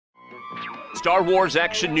Star Wars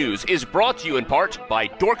Action News is brought to you in part by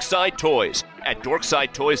Dorkside Toys. At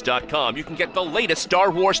DorksideToys.com, you can get the latest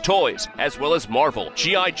Star Wars toys, as well as Marvel,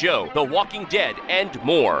 G.I. Joe, The Walking Dead, and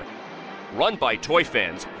more. Run by toy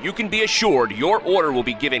fans, you can be assured your order will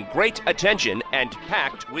be given great attention and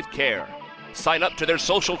packed with care. Sign up to their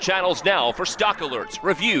social channels now for stock alerts,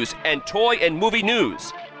 reviews, and toy and movie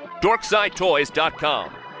news.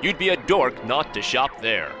 DorksideToys.com. You'd be a dork not to shop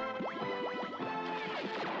there.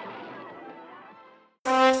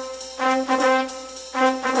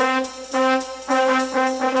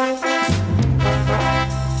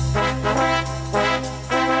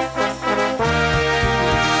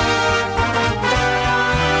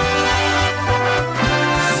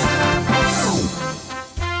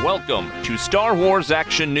 Welcome to Star Wars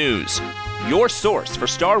Action News, your source for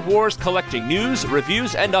Star Wars collecting news,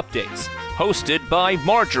 reviews, and updates. Hosted by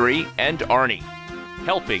Marjorie and Arnie,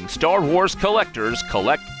 helping Star Wars collectors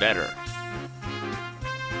collect better.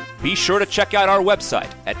 Be sure to check out our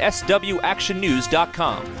website at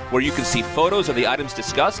swactionnews.com, where you can see photos of the items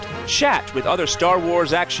discussed, chat with other Star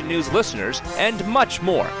Wars Action News listeners, and much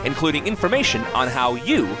more, including information on how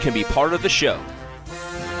you can be part of the show.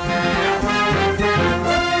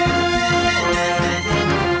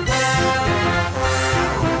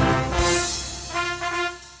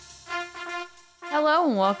 Hello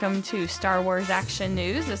and welcome to Star Wars Action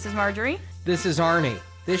News. This is Marjorie. This is Arnie.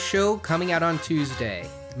 This show coming out on Tuesday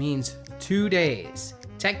means 2 days.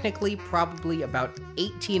 Technically, probably about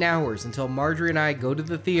 18 hours until Marjorie and I go to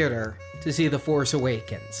the theater to see The Force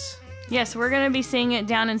Awakens. Yes, we're going to be seeing it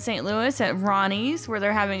down in St. Louis at Ronnie's, where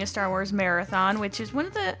they're having a Star Wars marathon, which is one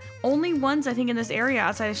of the only ones, I think, in this area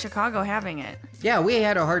outside of Chicago having it. Yeah, we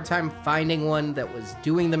had a hard time finding one that was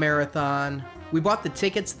doing the marathon. We bought the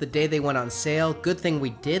tickets the day they went on sale. Good thing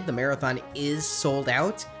we did. The marathon is sold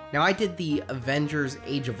out. Now, I did the Avengers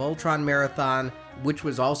Age of Ultron marathon, which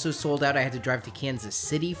was also sold out. I had to drive to Kansas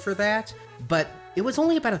City for that, but it was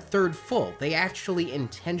only about a third full. They actually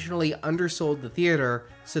intentionally undersold the theater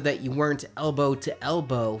so that you weren't elbow to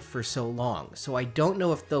elbow for so long. So I don't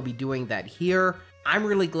know if they'll be doing that here. I'm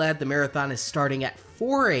really glad the marathon is starting at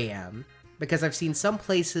 4 a.m. because I've seen some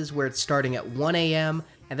places where it's starting at 1 a.m.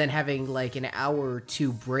 and then having like an hour or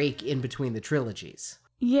two break in between the trilogies.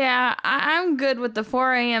 Yeah, I'm good with the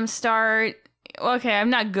 4 a.m. start. Okay,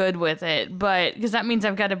 I'm not good with it, but because that means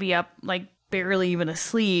I've got to be up like barely even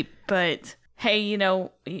asleep. But hey,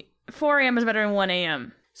 4 a.m. is better than 1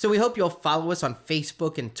 a.m. So we hope you'll follow us on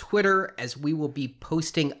Facebook and Twitter, as we will be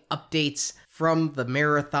posting updates from the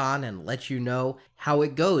marathon and let you know how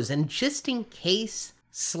it goes. And just in case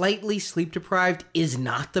slightly sleep deprived is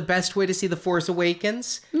not the best way to see The Force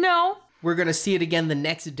Awakens, No. we're going to see it again the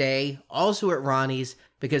next day, also at Ronnie's,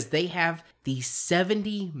 because they have the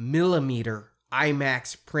 70 millimeter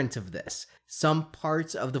IMAX print of this. Some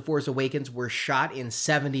parts of The Force Awakens were shot in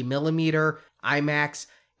 70 millimeter IMAX,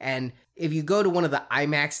 and if you go to one of the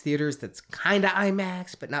IMAX theaters that's kind of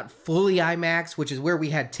IMAX, but not fully IMAX, which is where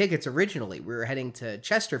we had tickets originally. We were heading to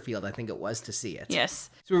Chesterfield, I think it was, to see it.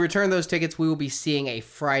 Yes. So we return those tickets. We will be seeing a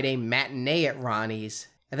Friday matinee at Ronnie's,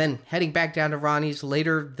 and then heading back down to Ronnie's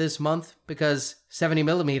later this month, because 70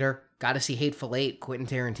 millimeter, gotta see Hateful Eight, Quentin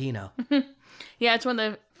Tarantino. Yeah, it's one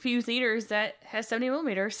of the few theaters that has 70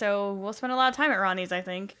 millimeters, so we'll spend a lot of time at Ronnie's, I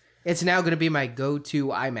think. It's now going to be my go-to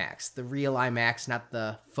IMAX, the real IMAX, not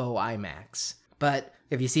the faux IMAX. But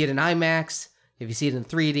if you see it in IMAX, if you see it in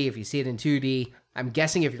 3D, if you see it in 2D, I'm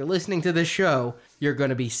guessing if you're listening to this show, you're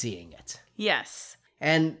going to be seeing it. Yes.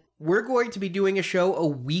 And we're going to be doing a show a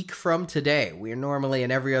week from today. We are normally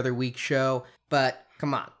an every other week show, but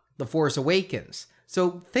come on, The Force Awakens.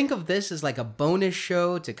 So think of this as like a bonus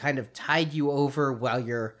show to kind of tide you over while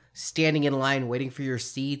you're standing in line waiting for your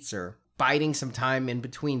seats, or biding some time in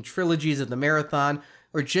between trilogies of the marathon,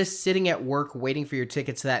 or just sitting at work waiting for your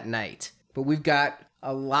tickets that night. But we've got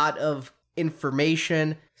a lot of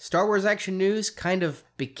information. Star Wars Action News kind of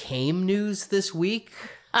became news this week.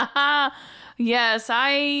 Yes,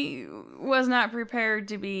 I was not prepared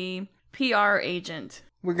to be PR agent.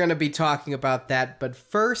 We're going to be talking about that, but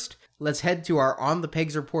first, let's head to our On the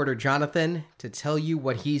Pegs reporter, Jonathan, to tell you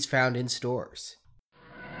what he's found in stores.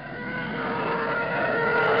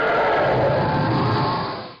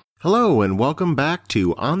 Hello and welcome back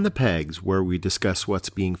to On the Pegs, where we discuss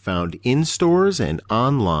what's being found in stores and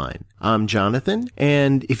online. I'm Jonathan,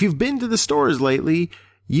 and if you've been to the stores lately,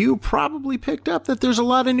 you probably picked up that there's a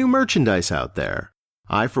lot of new merchandise out there.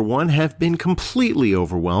 I, for one, have been completely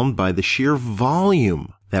overwhelmed by the sheer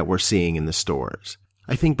volume that we're seeing in the stores.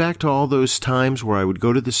 I think back to all those times where I would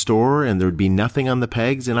go to the store and there would be nothing on the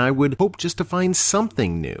pegs and I would hope just to find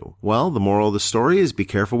something new. Well, the moral of the story is be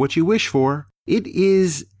careful what you wish for. It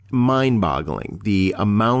is mind-boggling, the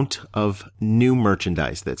amount of new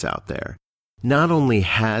merchandise that's out there. Not only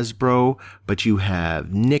Hasbro, but you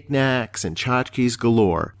have knickknacks and tchotchkes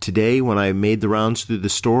galore. Today, when I made the rounds through the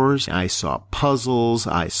stores, I saw puzzles,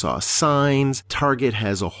 I saw signs. Target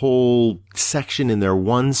has a whole section in their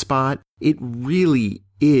one spot. It really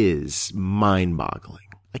is mind-boggling.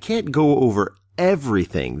 I can't go over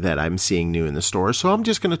everything that I'm seeing new in the store, so I'm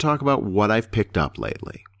just going to talk about what I've picked up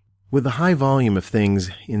lately. With the high volume of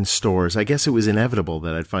things in stores, I guess it was inevitable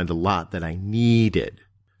that I'd find a lot that I needed.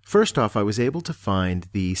 First off, I was able to find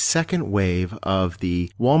the second wave of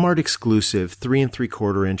the Walmart exclusive 3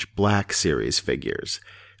 3/4 inch Black Series figures.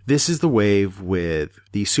 This is the wave with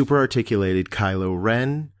the super articulated Kylo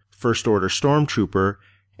Ren, First Order Stormtrooper,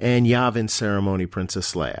 and Yavin Ceremony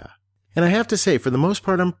Princess Leia. And I have to say, for the most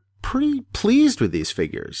part, I'm pretty pleased with these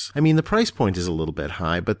figures. I mean, the price point is a little bit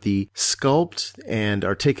high, but the sculpt and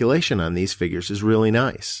articulation on these figures is really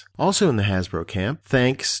nice. Also in the Hasbro camp,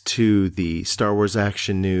 thanks to the Star Wars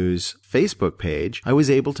Action News Facebook page, I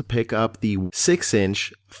was able to pick up the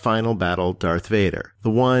 6-inch Final Battle Darth Vader,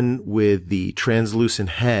 the one with the translucent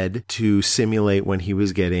head to simulate when he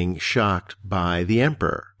was getting shocked by the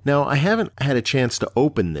Emperor. Now, I haven't had a chance to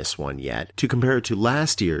open this one yet to compare it to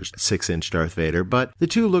last year's 6-inch Darth Vader, but the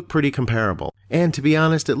two look pretty comparable. And to be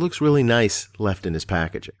honest, it looks really nice left in his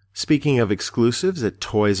packaging. Speaking of exclusives at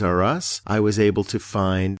Toys R Us, I was able to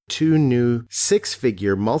find 2 new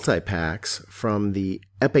 6-figure multi-packs from the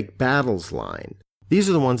Epic Battles line. These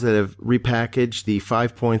are the ones that have repackaged the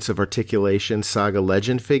 5 Points of Articulation Saga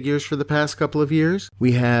Legend figures for the past couple of years.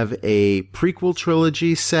 We have a prequel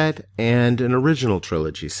trilogy set and an original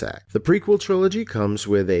trilogy set. The prequel trilogy comes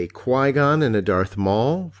with a Qui-Gon and a Darth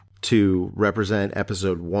Maul to represent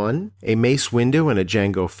Episode 1, a Mace Windu and a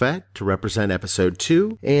Jango Fett to represent Episode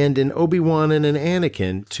 2, and an Obi-Wan and an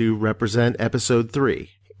Anakin to represent Episode 3.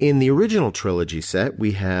 In the original trilogy set,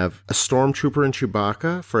 we have a Stormtrooper and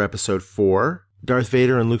Chewbacca for Episode 4, Darth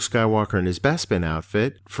Vader and Luke Skywalker in his Bespin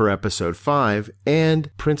outfit for Episode 5, and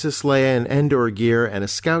Princess Leia in Endor gear and a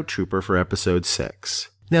Scout Trooper for Episode 6.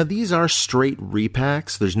 Now, these are straight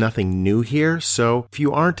repacks. There's nothing new here, so if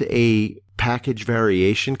you aren't a package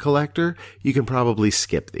variation collector, you can probably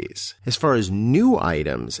skip these. As far as new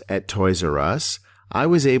items at Toys R Us, I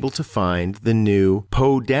was able to find the new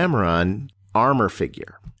Poe Dameron armor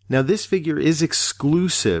figure. Now, this figure is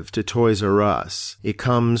exclusive to Toys R Us. It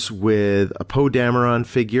comes with a Poe Dameron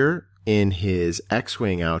figure in his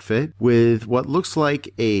X-Wing outfit with what looks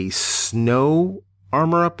like a snow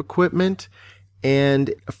armor-up equipment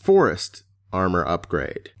and a forest armor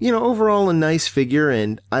upgrade. You know, overall a nice figure,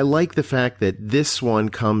 and I like the fact that this one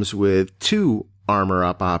comes with 2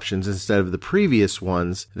 armor-up options instead of the previous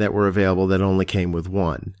ones that were available that only came with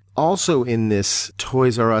 1. Also in this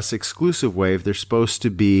Toys R Us exclusive wave, there's supposed to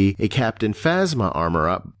be a Captain Phasma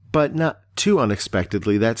armor-up, but not too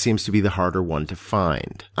unexpectedly, that seems to be the harder one to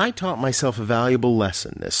find. I taught myself a valuable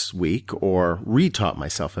lesson this week, or retaught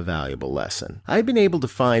myself a valuable lesson. I've been able to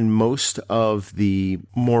find most of the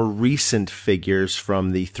more recent figures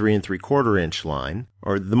from the 3 3/4 inch line,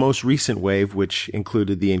 or the most recent wave, which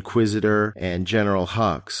included the Inquisitor and General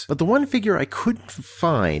Hux. But the one figure I couldn't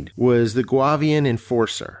find was the Guavian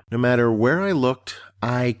Enforcer. No matter where I looked,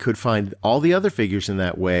 I could find all the other figures in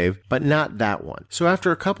that wave, but not that one. So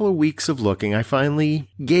after a couple of weeks of looking, I finally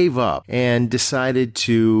gave up and decided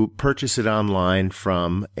to purchase it online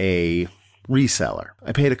from a reseller.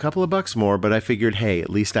 I paid a couple of bucks more, but I figured, hey, at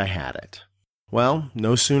least I had it. Well,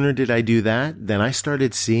 no sooner did I do that than I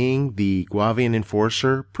started seeing the Guavian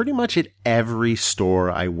Enforcer pretty much at every store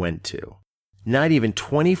I went to. Not even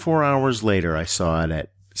 24 hours later, I saw it at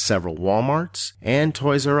several Walmarts and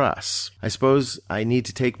Toys R Us. I suppose I need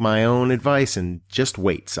to take my own advice and just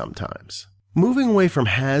wait sometimes. Moving away from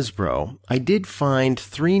Hasbro, I did find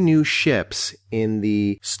 3 new ships in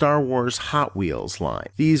the Star Wars Hot Wheels line.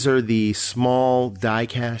 These are the small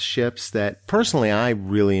die-cast ships that personally I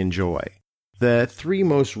really enjoy. The 3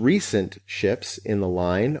 most recent ships in the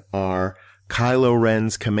line are Kylo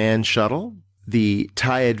Ren's Command Shuttle, the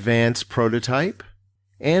TIE Advance prototype,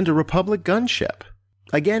 and a Republic gunship.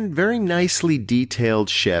 Again, very nicely detailed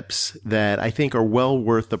ships that I think are well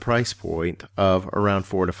worth the price point of around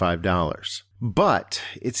 $4 to $5. But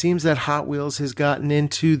it seems that Hot Wheels has gotten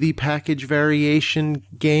into the package variation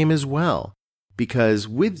game as well, because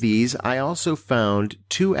with these I also found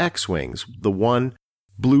 2 X-Wings, the one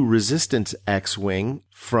Blue Resistance X-Wing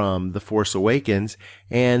from The Force Awakens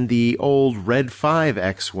and the old Red 5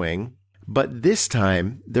 X-Wing. but this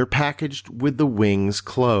time they're packaged with the wings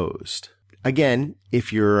closed. Again,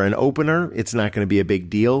 if you're an opener, it's not going to be a big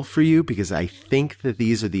deal for you because I think that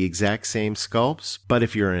these are the exact same sculpts. But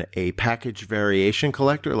if you're a package variation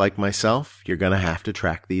collector like myself, you're going to have to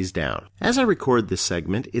track these down. As I record this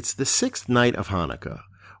segment, it's the 6th night of Hanukkah,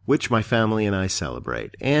 which my family and I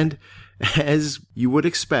celebrate. And as you would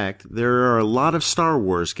expect, there are a lot of Star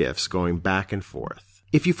Wars gifts going back and forth.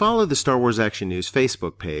 If you follow the Star Wars Action News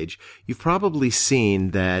Facebook page, you've probably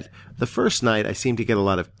seen that the first night I seem to get a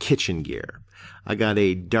lot of kitchen gear. I got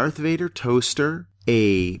a Darth Vader toaster,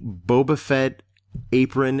 a Boba Fett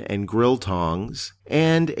apron and grill tongs,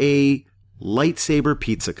 and a lightsaber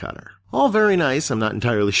pizza cutter. All very nice. I'm not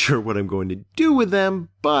entirely sure what I'm going to do with them,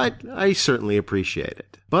 but I certainly appreciate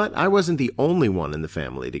it. But I wasn't the only one in the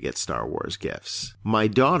family to get Star Wars gifts. My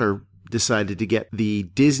daughter decided to get the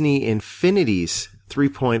Disney Infinities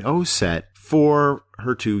 3.0 set for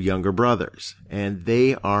her 2 younger brothers, and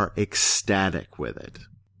they are ecstatic with it.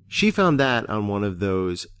 She found that on one of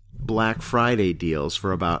those Black Friday deals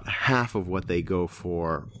for about half of what they go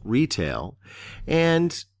for retail,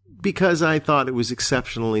 and because I thought it was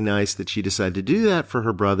exceptionally nice that she decided to do that for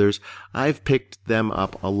her brothers, I've picked them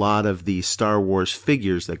up a lot of the Star Wars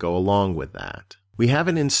figures that go along with that. We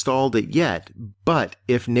haven't installed it yet, but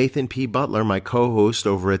if Nathan P. Butler, my co-host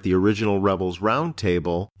over at the Original Rebels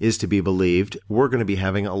Roundtable, is to be believed, we're going to be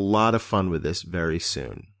having a lot of fun with this very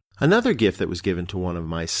soon. Another gift that was given to one of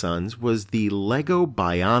my sons was the Lego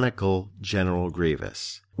Bionicle General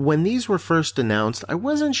Grievous. When these were first announced, I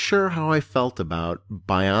wasn't sure how I felt about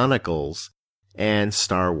Bionicles and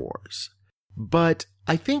Star Wars. But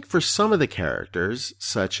I think for some of the characters,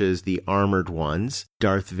 such as the armored ones,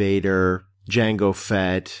 Darth Vader, Jango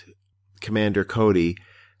Fett, Commander Cody,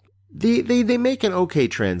 they make an okay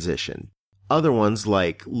transition. Other ones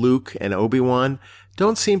like Luke and Obi-Wan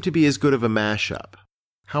don't seem to be as good of a mashup.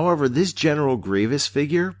 However, this General Grievous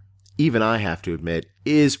figure, even I have to admit,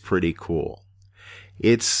 is pretty cool.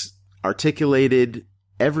 It's articulated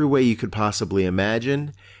every way you could possibly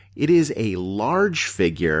imagine. It is a large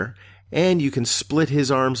figure, and you can split his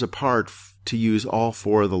arms apart to use all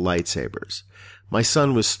 4 of the lightsabers. My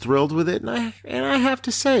son was thrilled with it, and I have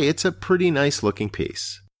to say, it's a pretty nice looking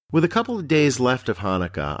piece. With a couple of days left of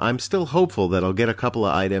Hanukkah, I'm still hopeful that I'll get a couple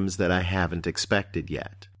of items that I haven't expected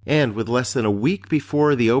yet. And with less than a week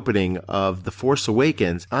before the opening of The Force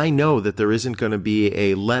Awakens, I know that there isn't going to be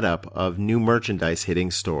a let-up of new merchandise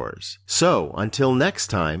hitting stores. So, until next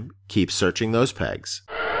time, keep searching those pegs.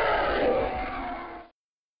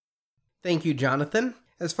 Thank you, Jonathan.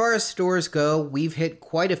 As far as stores go, we've hit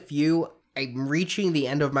quite a few. I'm reaching the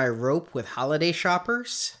end of my rope with holiday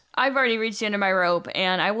shoppers. I've already reached the end of my rope,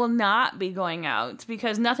 and I will not be going out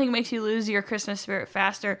because nothing makes you lose your Christmas spirit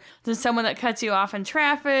faster than someone that cuts you off in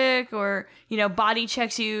traffic or, body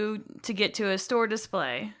checks you to get to a store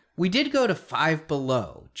display. We did go to Five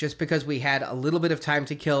Below just because we had a little bit of time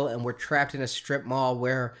to kill and we're trapped in a strip mall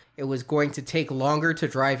where it was going to take longer to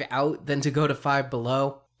drive out than to go to Five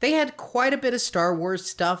Below. They had quite a bit of Star Wars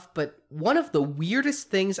stuff, but one of the weirdest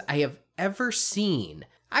things I have ever seen,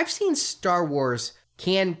 I've seen Star Wars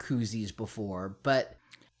can koozies before, but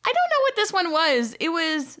I don't know what this one was. It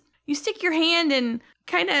was, you stick your hand in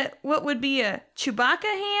kind of what would be a Chewbacca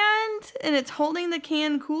hand, and it's holding the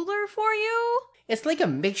can cooler for you. It's like a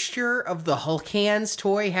mixture of the Hulk hands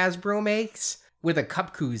toy Hasbro makes with a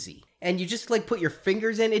cup koozie. And you just put your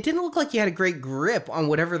fingers in. It didn't look like you had a great grip on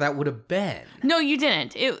whatever that would have been. No, you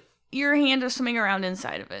didn't. Your hand was swimming around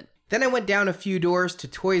inside of it. Then I went down a few doors to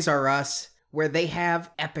Toys R Us, where they have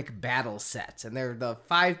epic battle sets, and they're the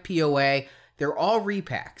 5 POA. They're all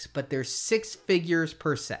repacks, but there's 6 figures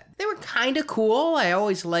per set. They were kind of cool. I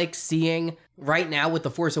always like seeing, right now with The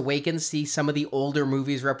Force Awakens, see some of the older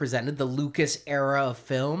movies represented, the Lucas era of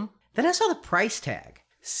film. Then I saw the price tag.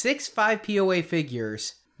 6 5 POA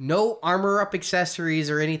figures, no armor-up accessories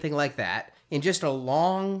or anything like that, in just a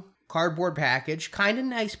long cardboard package. Kind of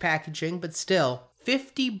nice packaging, but still,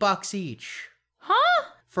 $50 each. Huh?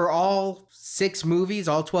 For all 6 movies,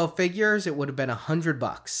 all 12 figures, it would have been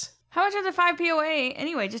 $100. How much are the 5 POA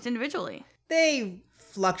anyway, just individually? They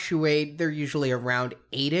fluctuate. They're usually around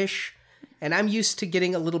 8-ish. And I'm used to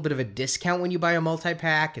getting a little bit of a discount when you buy a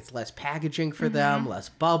multi-pack. It's less packaging for them, less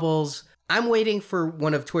bubbles. I'm waiting for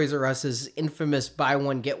one of Toys R Us's infamous buy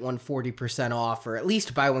one, get one 40% off, or at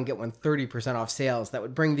least buy one, get one 30% off sales. That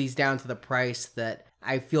would bring these down to the price that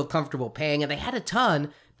I feel comfortable paying. And they had a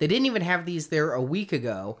ton. They didn't even have these there a week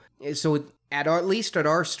ago. So at least at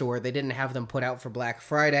our store, they didn't have them put out for Black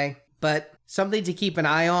Friday. But something to keep an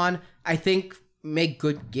eye on. I think make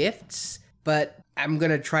good gifts. but I'm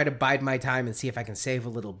going to try to bide my time and see if I can save a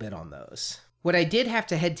little bit on those. What I did have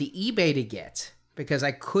to head to eBay to get, because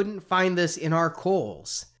I couldn't find this in our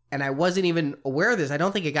Kohl's, and I wasn't even aware of this. I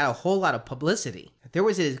don't think it got a whole lot of publicity. There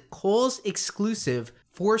was a Kohl's exclusive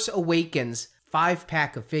Force Awakens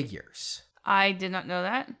 5-pack of figures. I did not know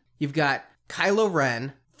that. You've got Kylo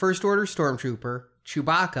Ren, First Order Stormtrooper,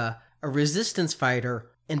 Chewbacca, a Resistance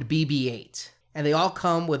Fighter, and BB-8. And they all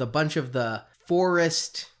come with a bunch of the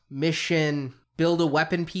Forest Mission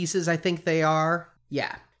build-a-weapon pieces, I think they are.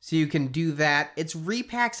 Yeah, so you can do that. It's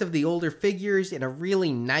repacks of the older figures in a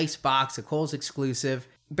really nice box, a Kohl's exclusive.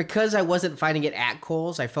 Because I wasn't finding it at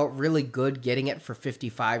Kohl's, I felt really good getting it for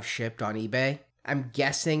 $55 shipped on eBay. I'm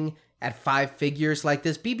guessing at 5 figures like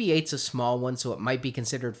this, BB-8's a small one, so it might be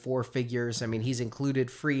considered 4 figures. I mean, he's included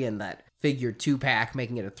free in that figure 2-pack,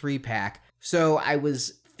 making it a 3-pack. So I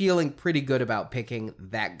was feeling pretty good about picking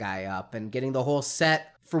that guy up and getting the whole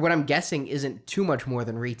set for what I'm guessing isn't too much more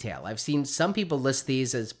than retail. I've seen some people list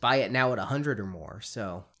these as buy it now at 100 or more,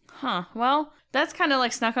 so. Huh. Well, that's kind of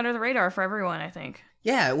like snuck under the radar for everyone, I think.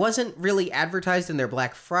 Yeah, it wasn't really advertised in their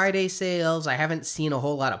Black Friday sales. I haven't seen a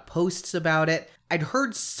whole lot of posts about it. I'd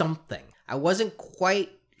heard something. I wasn't quite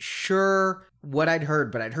sure what I'd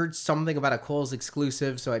heard, but I'd heard something about a Kohl's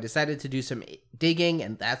exclusive, so I decided to do some digging,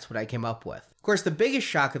 and that's what I came up with. Of course, the biggest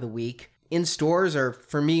shock of the week, in stores or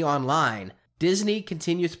for me online, Disney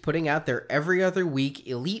continues putting out their every other week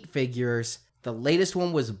Elite figures. The latest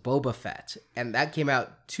one was Boba Fett, and that came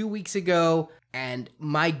out 2 weeks ago, and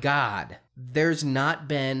my God, there's not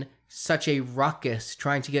been such a ruckus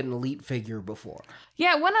trying to get an Elite figure before.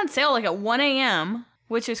 Yeah, it went on sale like at 1 a.m.,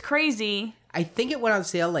 which is crazy. I think it went on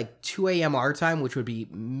sale like 2 a.m. our time, which would be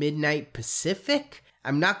midnight Pacific.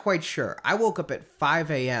 I'm not quite sure. I woke up at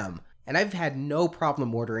 5 a.m., and I've had no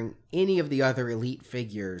problem ordering any of the other Elite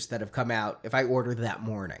figures that have come out if I ordered that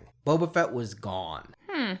morning. Boba Fett was gone.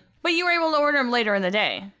 But you were able to order them later in the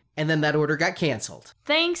day. And then that order got canceled.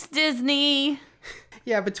 Thanks, Disney.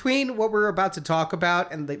 Yeah, between what we're about to talk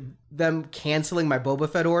about and them canceling my Boba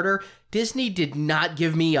Fett order, Disney did not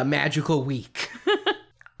give me a magical week.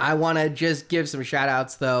 I want to just give some shout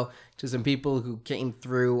outs, though, to some people who came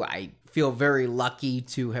through. I feel very lucky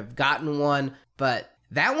to have gotten one, but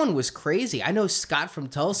that one was crazy. I know Scott from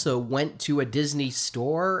Tulsa went to a Disney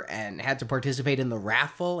store and had to participate in the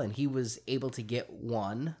raffle, and he was able to get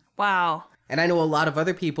one. Wow. And I know a lot of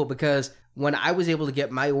other people because when I was able to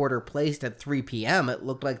get my order placed at 3 p.m., it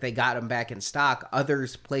looked like they got them back in stock.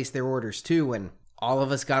 Others placed their orders too, and all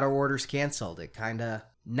of us got our orders canceled. It kind of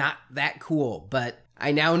not that cool, but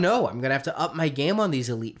I now know I'm going to have to up my game on these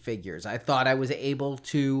Elite figures. I thought I was able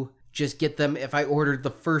to just get them if I ordered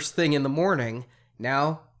the first thing in the morning.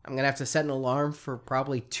 Now I'm going to have to set an alarm for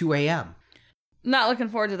probably 2 a.m. Not looking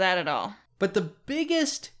forward to that at all. But the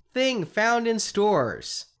biggest thing found in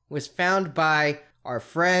stores was found by our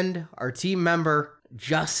friend, our team member,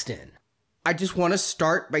 Justin. I just want to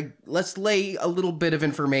start by, let's lay a little bit of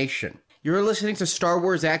information. You're listening to Star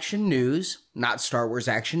Wars Action News, not Star Wars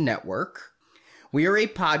Action Network. We are a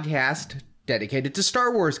podcast dedicated to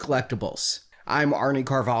Star Wars collectibles. I'm Arnie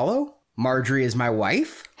Carvalho. Marjorie is my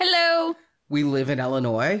wife. Hello. We live in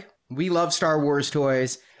Illinois. We love Star Wars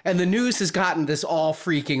toys, and the news has gotten this all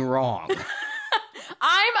freaking wrong.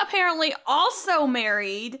 I'm apparently also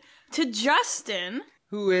married to Justin,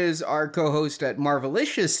 who is our co-host at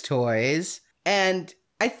Marvelicious Toys, and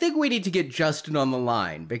I think we need to get Justin on the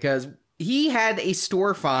line, because he had a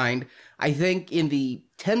store find. I think in the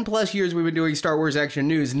 10 plus years we've been doing Star Wars Action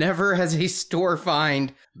News, never has a store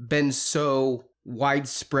find been so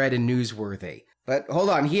widespread and newsworthy. But hold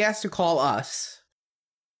on, he has to call us.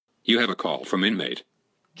 You have a call from inmate.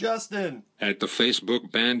 Justin! At the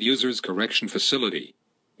Facebook Banned Users Correction Facility.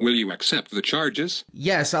 Will you accept the charges?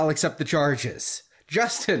 Yes, I'll accept the charges.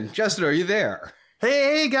 Justin, are you there?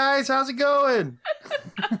 Hey guys, how's it going?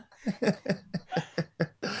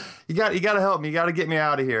 You got to help me. You got to get me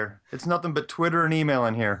out of here. It's nothing but Twitter and email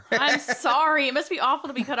in here. I'm sorry. It must be awful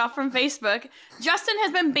to be cut off from Facebook. Justin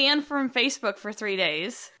has been banned from Facebook for 3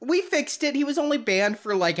 days. We fixed it. He was only banned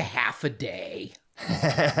for like a half a day.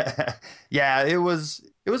 Yeah, it was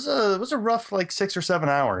a rough like 6 or 7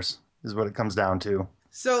 hours is what it comes down to.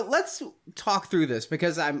 So let's talk through this,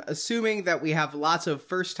 because I'm assuming that we have lots of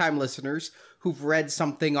first-time listeners who've read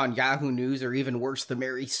something on Yahoo News, or even worse, the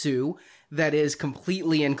Mary Sue, that is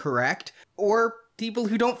completely incorrect, or people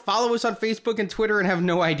who don't follow us on Facebook and Twitter and have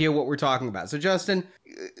no idea what we're talking about. So Justin,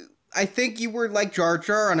 I think you were like Jar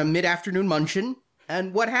Jar on a mid-afternoon munchin',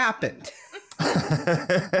 and what happened?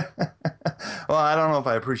 Well, I don't know if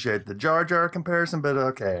I appreciate the Jar Jar comparison, but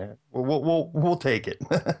okay, we'll take it.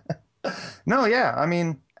 No, yeah, I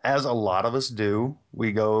mean, as a lot of us do,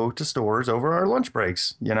 we go to stores over our lunch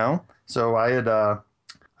breaks, you know? So I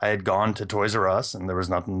had gone to Toys R Us and there was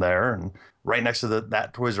nothing there. And right next to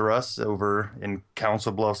that Toys R Us over in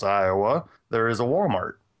Council Bluffs, Iowa, there is a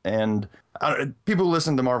Walmart. And people who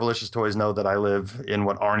listen to Marvelicious Toys know that I live in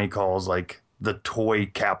what Arnie calls like the toy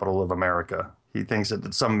capital of America. He thinks that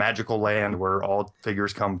it's some magical land where all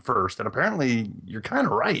figures come first. And apparently you're kind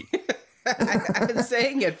of right. I've been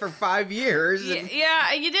saying it for 5 years.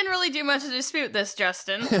 Yeah, you didn't really do much to dispute this,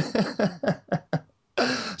 Justin.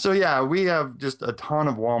 So yeah, we have just a ton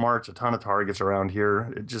of Walmarts, a ton of Targets around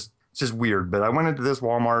here. It's just weird. But I went into this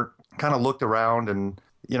Walmart, kind of looked around, and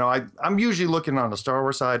you know, I'm usually looking on the Star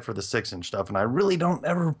Wars side for the 6-inch stuff, and I really don't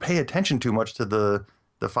ever pay attention too much to the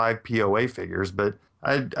 5 POA figures. But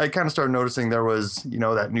I kind of started noticing there was, you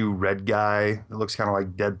know, that new red guy that looks kind of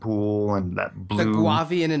like Deadpool, and that blue. The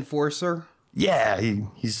Guavian Enforcer? Yeah,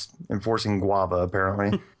 he's enforcing guava,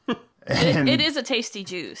 apparently. It is a tasty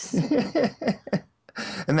juice.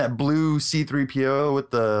 And that blue C-3PO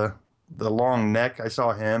with the long neck, I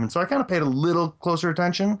saw him. And so I kind of paid a little closer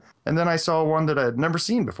attention. And then I saw one that I had never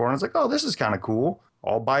seen before. And I was like, oh, this is kind of cool.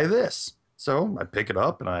 I'll buy this. So I pick it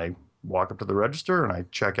up and I walk up to the register and I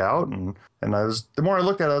check out. And the more I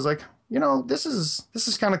looked at it, I was like, you know, this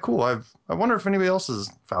is kind of cool. I wonder if anybody else has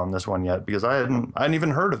found this one yet, because I hadn't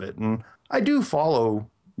even heard of it. And I do follow,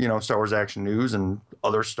 you know, Star Wars Action News and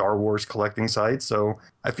other Star Wars collecting sites. So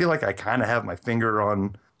I feel like I kind of have my finger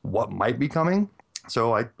on what might be coming.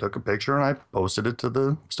 So I took a picture and I posted it to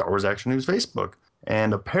the Star Wars Action News Facebook.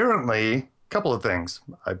 And apparently, a couple of things.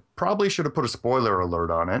 I probably should have put a spoiler alert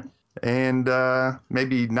on it. And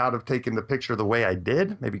maybe not have taken the picture the way I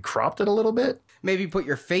did. Maybe cropped it a little bit. Maybe put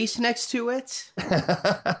your face next to it.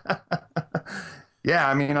 Yeah,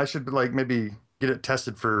 I mean, I should like maybe get it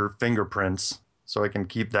tested for fingerprints so I can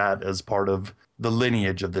keep that as part of the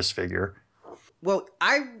lineage of this figure. Well,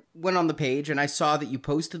 I went on the page and I saw that you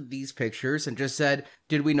posted these pictures and just said,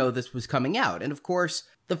 did we know this was coming out? And of course,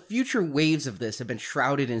 the future waves of this have been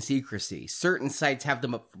shrouded in secrecy. Certain sites have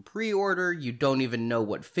them up for pre-order. You don't even know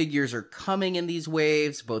what figures are coming in these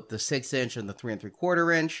waves, both the 6-inch and the 3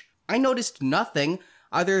 3/4 inch. I noticed nothing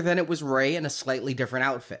other than it was Rey in a slightly different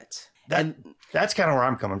outfit. That's kind of where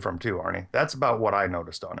I'm coming from too, Arnie. That's about what I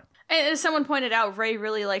noticed on it. And as someone pointed out, Rey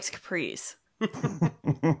really likes capris.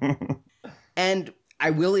 And I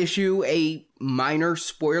will issue a minor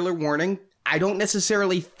spoiler warning. I don't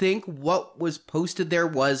necessarily think what was posted there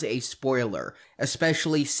was a spoiler,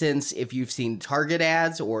 especially since if you've seen Target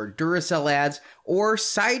ads or Duracell ads or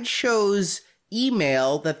Sideshow's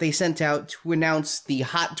email that they sent out to announce the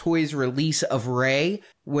Hot Toys release of Rey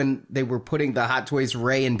when they were putting the Hot Toys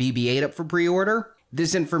Rey and BB-8 up for pre-order.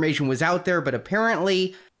 This information was out there, but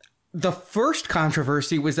apparently the first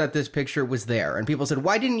controversy was that this picture was there. And people said,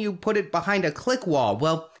 why didn't you put it behind a click wall?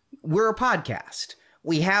 Well, we're a podcast.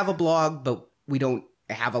 We have a blog, but we don't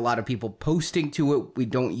have a lot of people posting to it. We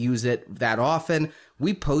don't use it that often.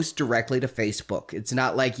 We post directly to Facebook. It's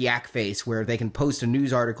not like Yakface where they can post a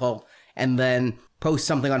news article and then post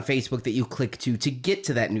something on Facebook that you click to get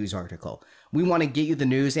to that news article. We want to get you the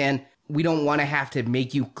news, and we don't want to have to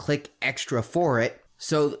make you click extra for it.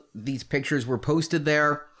 So these pictures were posted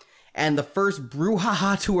there. And the first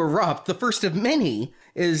brouhaha to erupt, the first of many,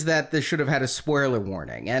 is that this should have had a spoiler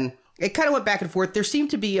warning. And it kind of went back and forth. There seemed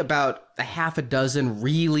to be about a half a dozen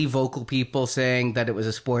really vocal people saying that it was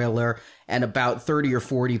a spoiler, and about 30 or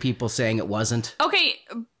 40 people saying it wasn't. Okay,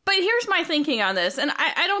 but here's my thinking on this, and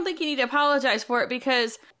I don't think you need to apologize for it,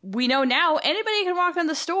 because we know now anybody can walk in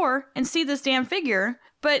the store and see this damn figure,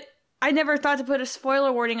 but I never thought to put a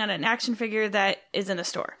spoiler warning on an action figure that is in a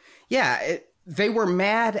store. Yeah, they were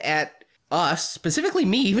mad at us, specifically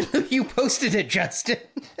me, even though you posted it, Justin.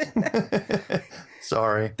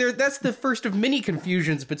 Sorry. That's the first of many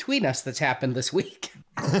confusions between us that's happened this week.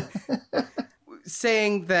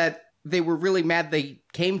 Saying that they were really mad they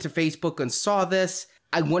came to Facebook and saw this.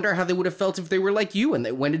 I wonder how they would have felt if they were like you and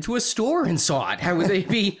they went into a store and saw it. How would they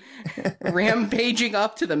be rampaging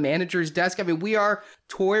up to the manager's desk? I mean, we are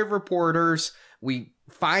toy reporters. We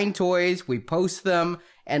find toys, we post them,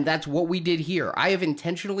 and that's what we did here. I have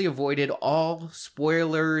intentionally avoided all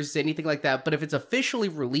spoilers, anything like that, but if it's officially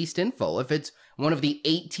released info, if it's one of the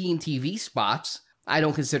 18 TV spots, I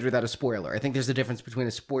don't consider that a spoiler. I think there's a difference between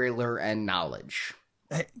a spoiler and knowledge.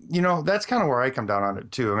 You know, that's kind of where I come down on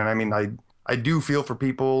it too. I do feel for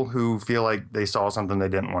people who feel like they saw something they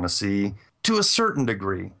didn't want to see to a certain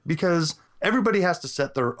degree, because everybody has to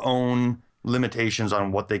set their own limitations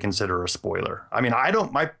on what they consider a spoiler. I mean, I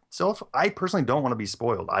personally don't want to be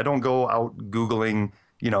spoiled. I don't go out Googling,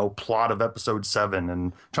 plot of episode 7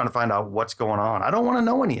 and trying to find out what's going on. I don't want to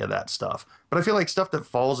know any of that stuff. But I feel like stuff that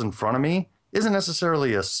falls in front of me isn't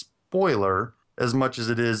necessarily a spoiler as much as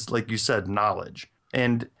it is, like you said, knowledge.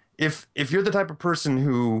 And if you're the type of person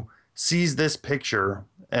who sees this picture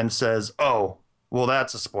and says, oh, well,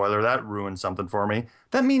 that's a spoiler, that ruined something for me,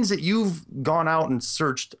 that means that you've gone out and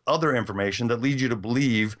searched other information that leads you to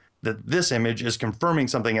believe that this image is confirming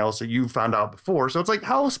something else that you found out before. So it's like,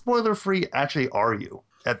 how spoiler-free actually are you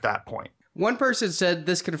at that point? One person said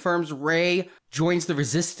this confirms Rey joins the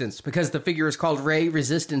Resistance because the figure is called Rey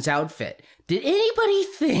Resistance Outfit. Did anybody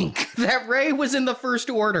think that Rey was in the First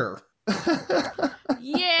Order?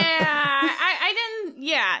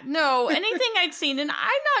 No, anything I'd seen, and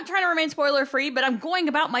I'm not trying to remain spoiler free, but I'm going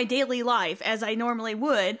about my daily life as I normally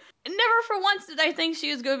would. Never for once did I think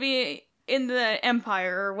she was going to be in the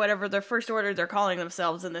Empire or whatever the First Order they're calling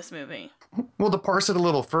themselves in this movie. Well, to parse it a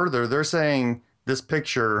little further, they're saying this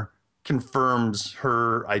picture confirms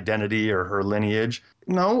her identity or her lineage.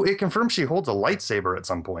 No, it confirms she holds a lightsaber at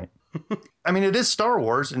some point. I mean, it is Star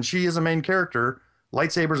Wars, and she is a main character.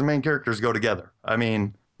 Lightsabers and main characters go together. I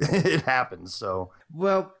mean, it happens, so.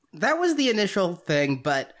 Well, that was the initial thing,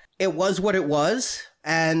 but it was what it was.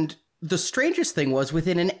 And the strangest thing was,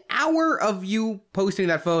 within an hour of you posting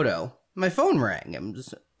that photo, my phone rang. It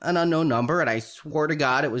was an unknown number, and I swore to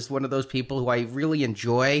God it was one of those people who I really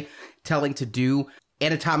enjoy telling to do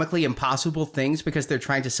anatomically impossible things because they're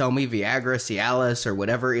trying to sell me Viagra, Cialis, or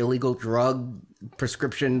whatever illegal drug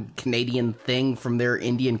prescription Canadian thing from their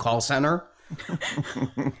Indian call center.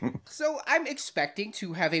 So I'm expecting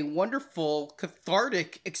to have a wonderful,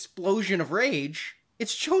 cathartic explosion of rage.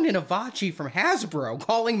 It's Joe Ninavachi from Hasbro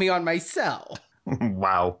calling me on my cell.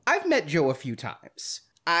 Wow. I've met Joe a few times.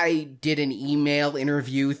 I did an email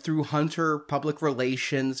interview through Hunter Public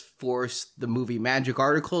Relations for the movie Magic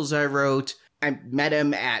articles I wrote. I met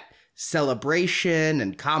him at Celebration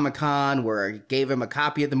and Comic-Con, where I gave him a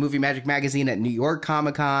copy of the Movie Magic magazine at New York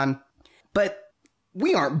Comic-Con. But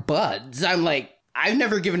we aren't buds. I've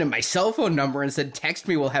never given him my cell phone number and said, text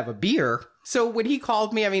me, we'll have a beer. So when he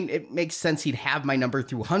called me, I mean, it makes sense he'd have my number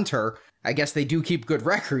through Hunter. I guess they do keep good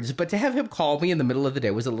records, but to have him call me in the middle of the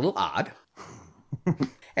day was a little odd.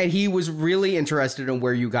 And he was really interested in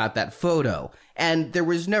where you got that photo. And there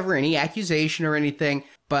was never any accusation or anything,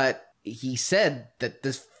 but he said that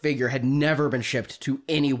this figure had never been shipped to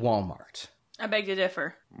any Walmart. I beg to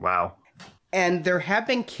differ. Wow. And there have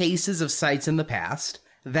been cases of sites in the past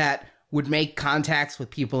that would make contacts with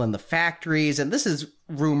people in the factories. And this is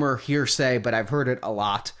rumor, hearsay, but I've heard it a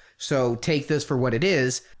lot. So take this for what it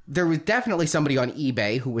is. There was definitely somebody on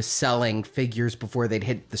eBay who was selling figures before they'd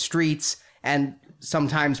hit the streets. And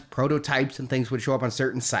sometimes prototypes and things would show up on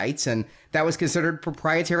certain sites. And that was considered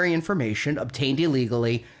proprietary information obtained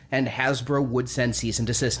illegally. And Hasbro would send cease and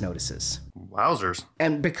desist notices. Wowzers.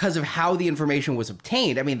 And because of how the information was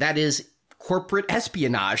obtained, I mean, that is corporate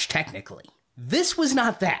espionage, technically. This was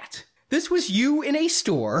not that. This was you in a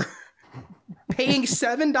store paying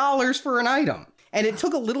 $7 for an item. And it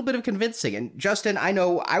took a little bit of convincing. And Justin, I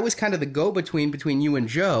know I was kind of the go-between between you and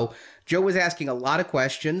Joe. Joe was asking a lot of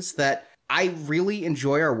questions that I really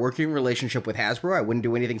enjoy our working relationship with Hasbro. I wouldn't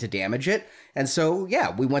do anything to damage it. And so,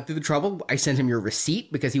 yeah, we went through the trouble. I sent him your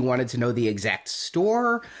receipt because he wanted to know the exact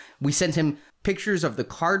store. We sent him pictures of the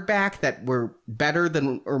card back that were better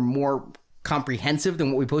than or more comprehensive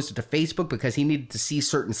than what we posted to Facebook because he needed to see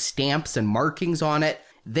certain stamps and markings on it.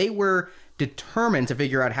 They were determined to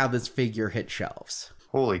figure out how this figure hit shelves.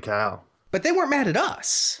 Holy cow. But they weren't mad at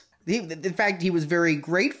us. In fact, he was very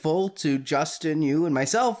grateful to Justin, you, and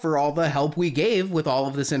myself for all the help we gave with all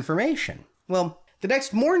of this information. Well, the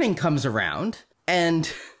next morning comes around,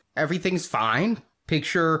 and everything's fine.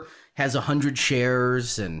 Picture has 100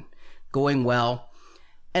 shares and going well.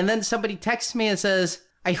 And then somebody texts me and says,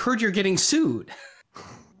 I heard you're getting sued.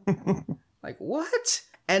 Like, what?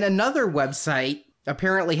 And another website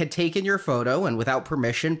apparently had taken your photo and without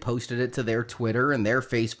permission posted it to their Twitter and their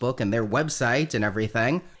Facebook and their website and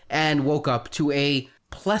everything, and woke up to a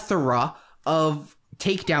plethora of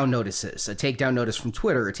takedown notices. A takedown notice from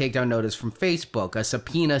Twitter, a takedown notice from Facebook, a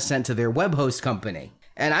subpoena sent to their web host company.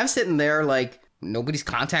 And I'm sitting there like, nobody's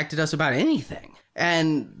contacted us about anything.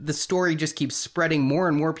 And the story just keeps spreading. More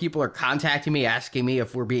and more people are contacting me, asking me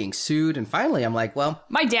if we're being sued. And finally, I'm like, well...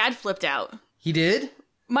 My dad flipped out. He did?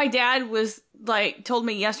 My dad was like, told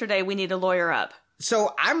me yesterday we need a lawyer up.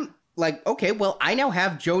 So I'm like, okay, well, I now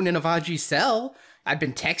have Joe Ninavagi's cell. I've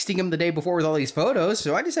been texting him the day before with all these photos.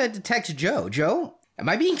 So I decided to text Joe. Joe, am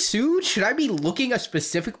I being sued? Should I be looking a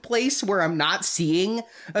specific place where I'm not seeing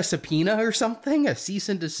a subpoena or something? A cease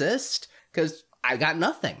and desist? Because I got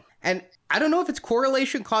nothing. And I don't know if it's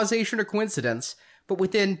correlation, causation, or coincidence, but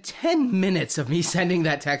within 10 minutes of me sending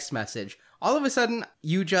that text message, all of a sudden,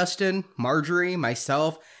 you, Justin, Marjorie,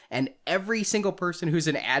 myself, and every single person who's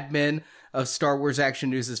an admin of Star Wars Action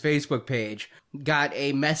News' Facebook page got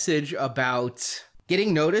a message about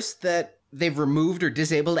getting noticed that they've removed or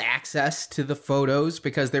disabled access to the photos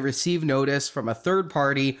because they received notice from a third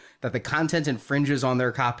party that the content infringes on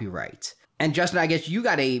their copyright. And Justin, I guess you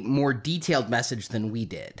got a more detailed message than we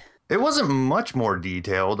did. It wasn't much more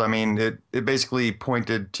detailed. I mean, it basically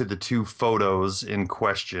pointed to the two photos in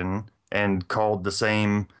question and called the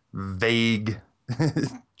same vague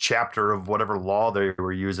chapter of whatever law they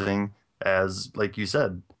were using as, like you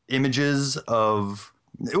said, images of...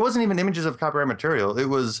 It wasn't even images of copyright material. It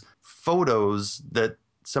was photos that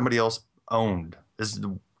somebody else owned, is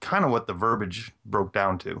kind of what the verbiage broke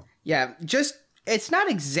down to. Yeah, just... It's not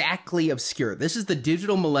exactly obscure. This is the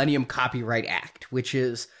Digital Millennium Copyright Act, which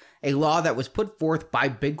is a law that was put forth by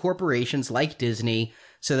big corporations like Disney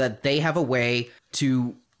so that they have a way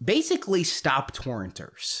to basically stop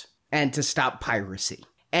torrenters and to stop piracy.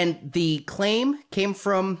 And the claim came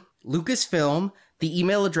from Lucasfilm. The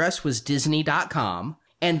email address was disney.com.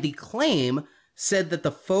 And the claim said that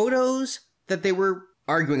the photos that they were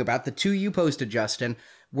arguing about, the two you posted, Justin,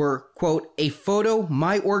 were, quote, a photo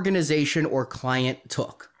my organization or client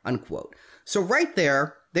took, unquote. So right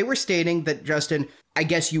there, they were stating that, Justin, I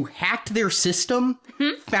guess you hacked their system,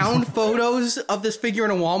 found photos of this figure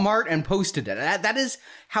in a Walmart, and posted it. That is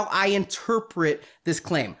how I interpret this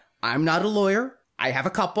claim. I'm not a lawyer. I have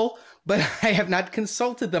a couple, but I have not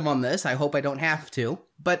consulted them on this. I hope I don't have to.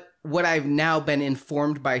 But what I've now been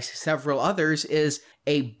informed by several others is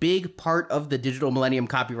a big part of the Digital Millennium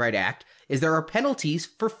Copyright Act is there are penalties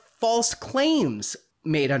for false claims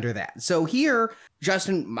made under that. So here,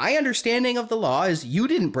 Justin, my understanding of the law is you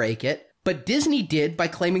didn't break it, but Disney did by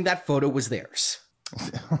claiming that photo was theirs.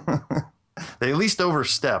 They at least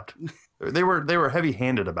overstepped. They were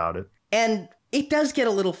heavy-handed about it. And it does get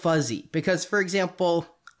a little fuzzy because, for example,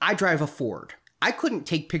 I drive a Ford. I couldn't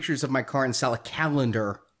take pictures of my car and sell a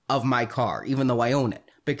calendar of my car, even though I own it,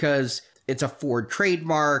 because it's a Ford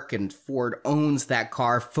trademark and Ford owns that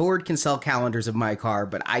car. Ford can sell calendars of my car,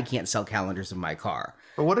 but I can't sell calendars of my car.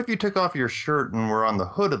 But what if you took off your shirt and were on the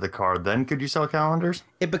hood of the car? Then could you sell calendars?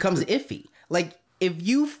 It becomes iffy. Like, if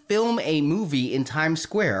you film a movie in Times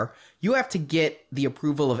Square, you have to get the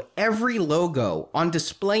approval of every logo on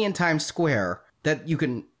display in Times Square that you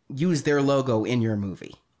can use their logo in your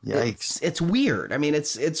movie. Yikes. It's weird. I mean,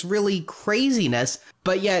 it's really craziness,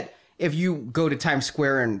 but yet if you go to Times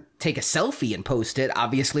Square and take a selfie and post it,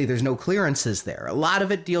 obviously there's no clearances there. A lot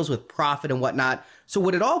of it deals with profit and whatnot. So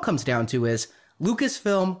what it all comes down to is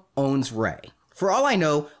Lucasfilm owns Rey. For all I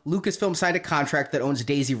know, Lucasfilm signed a contract that owns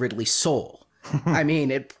Daisy Ridley's soul. I mean,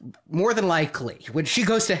 it more than likely, when she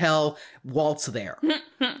goes to hell, Walt's there.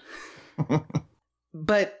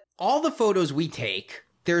 But all the photos we take,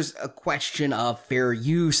 there's a question of fair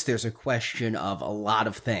use. There's a question of a lot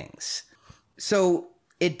of things. So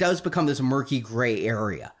it does become this murky gray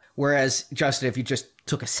area. Whereas, Justin, if you just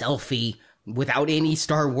took a selfie without any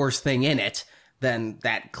Star Wars thing in it, then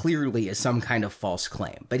that clearly is some kind of false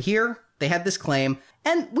claim. But here, they had this claim,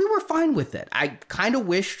 and we were fine with it. I kind of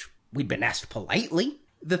wished we'd been asked politely.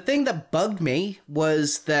 The thing that bugged me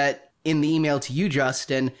was that in the email to you,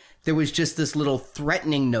 Justin, there was just this little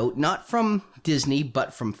threatening note, not from Disney,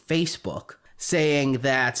 but from Facebook, saying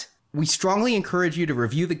that we strongly encourage you to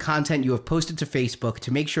review the content you have posted to Facebook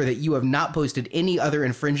to make sure that you have not posted any other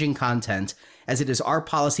infringing content, as it is our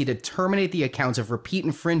policy to terminate the accounts of repeat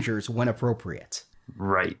infringers when appropriate.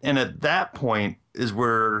 Right. And at that point is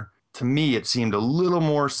where, to me, it seemed a little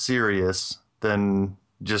more serious than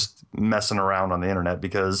just messing around on the internet,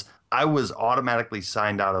 because I was automatically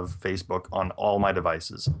signed out of Facebook on all my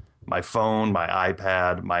devices. My phone, my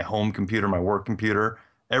iPad, my home computer, my work computer.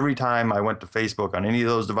 Every time I went to Facebook on any of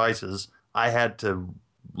those devices, I had to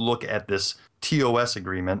look at this TOS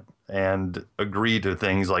agreement and agree to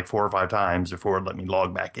things like 4 or 5 times before it let me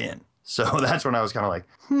log back in. So that's when I was kind of like,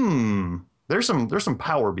 there's some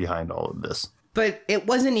power behind all of this. But it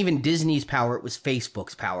wasn't even Disney's power, it was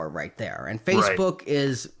Facebook's power right there. And Facebook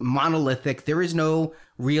is monolithic. There is no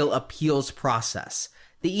real appeals process.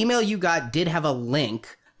 The email you got did have a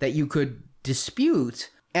link that you could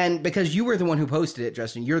dispute. And because you were the one who posted it,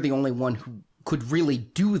 Justin, you're the only one who could really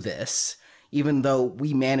do this, even though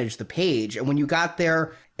we managed the page. And when you got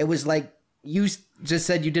there, it was like you just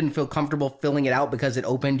said you didn't feel comfortable filling it out because it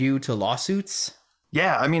opened you to lawsuits.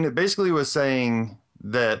 Yeah, I mean, it basically was saying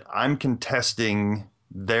that I'm contesting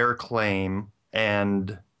their claim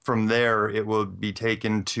and from there, it would be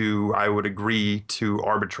taken to, I would agree, to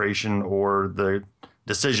arbitration or the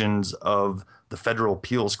decisions of the federal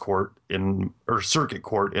appeals court or circuit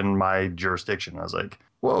court in my jurisdiction. I was like,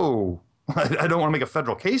 whoa, I don't want to make a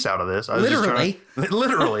federal case out of this. I was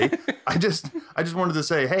literally. I just wanted to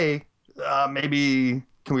say, hey, maybe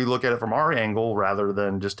can we look at it from our angle rather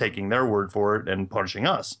than just taking their word for it and punishing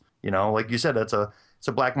us? You know, like you said, it's a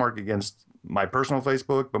black mark against my personal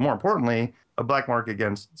Facebook, but more importantly, a black mark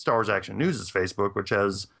against Star Wars Action News' Facebook, which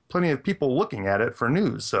has plenty of people looking at it for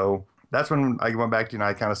news. So that's when I went back to you and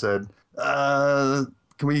I kind of said,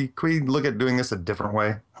 can we look at doing this a different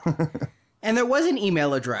way? And there was an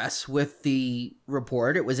email address with the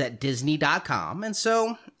report. It was at Disney.com. And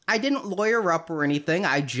so I didn't lawyer up or anything.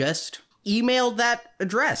 I just emailed that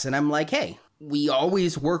address. And I'm like, hey, we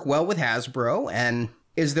always work well with Hasbro. And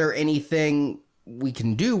is there anything we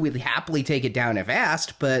can do? We'd happily take it down if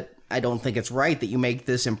asked, but I don't think it's right that you make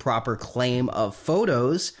this improper claim of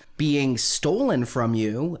photos being stolen from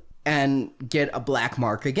you and get a black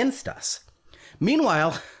mark against us.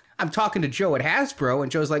 Meanwhile, I'm talking to Joe at Hasbro,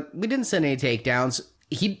 and Joe's like, we didn't send any takedowns.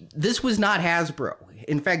 This was not Hasbro.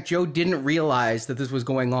 In fact, Joe didn't realize that this was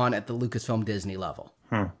going on at the Lucasfilm Disney level.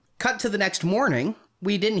 Cut to the next morning,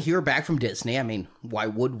 we didn't hear back from Disney. I mean, why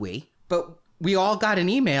would we? But we all got an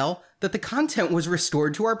email that the content was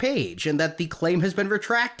restored to our page and that the claim has been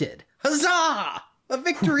retracted. Huzzah! A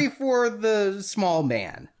victory for the small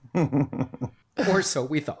man. Or so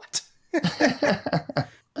we thought.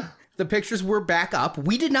 The pictures were back up.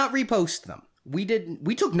 We did not repost them. We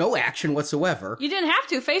took no action whatsoever. You didn't have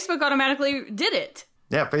to. Facebook automatically did it.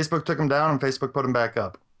 Yeah, Facebook took them down and Facebook put them back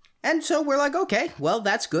up. And so we're like, okay, well,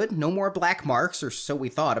 that's good. No more black marks, or so we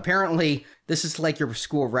thought. Apparently, this is like your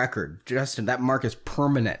school record. Justin, that mark is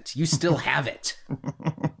permanent. You still have it.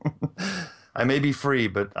 I may be free,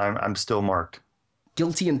 but I'm still marked.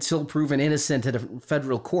 Guilty until proven innocent at a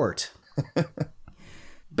federal court.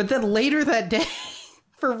 But then later that day,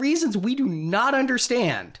 for reasons we do not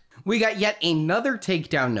understand, we got yet another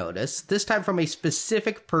takedown notice, this time from a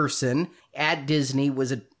specific person at Disney,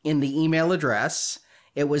 was in the email address.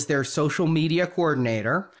 It was their social media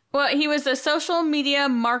coordinator. Well, he was the social media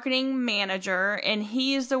marketing manager, and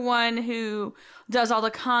he's the one who does all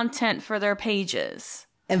the content for their pages.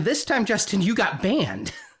 And this time, Justin, you got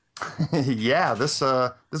banned. Yeah, this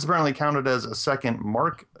apparently counted as a second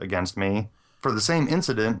mark against me for the same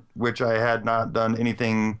incident, which I had not done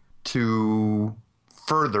anything to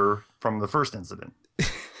further from the first incident.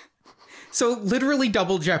 So literally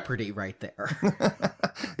double jeopardy right there.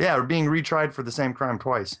 Yeah, we're being retried for the same crime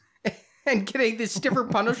twice. And getting the stiffer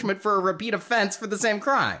punishment for a repeat offense for the same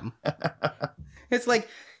crime. It's like,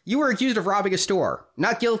 you were accused of robbing a store.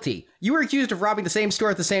 Not guilty. You were accused of robbing the same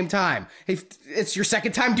store at the same time. If it's your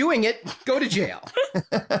second time doing it, go to jail.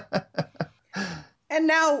 And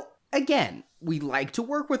now, again, we like to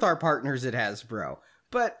work with our partners at Hasbro.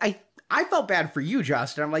 But I felt bad for you,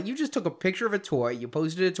 Justin. I'm like, you just took a picture of a toy, you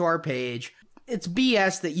posted it to our page. It's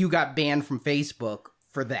BS that you got banned from Facebook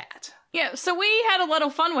for that. Yeah, so we had a little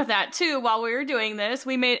fun with that, too, while we were doing this.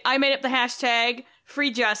 I made up the hashtag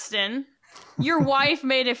 #FreeJustin. Your wife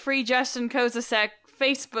made a Free Justin Kozasek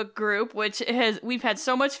Facebook group, which we've had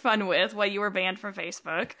so much fun with while you were banned from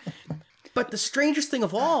Facebook. But the strangest thing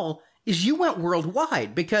of all is you went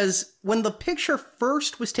worldwide, because when the picture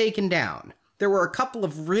first was taken down, there were a couple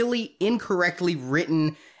of really incorrectly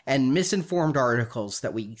written and misinformed articles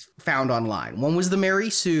that we found online. One was the Mary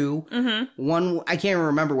Sue. Mm-hmm. One, I can't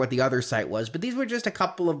remember what the other site was, but these were just a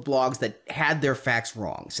couple of blogs that had their facts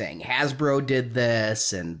wrong, saying Hasbro did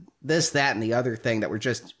this and this, that, and the other thing that were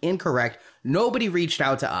just incorrect. Nobody reached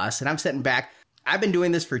out to us, and I'm sitting back. I've been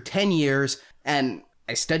doing this for 10 years, and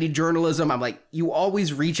I studied journalism. I'm like, you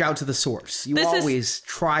always reach out to the source. You always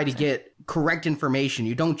try to get correct information.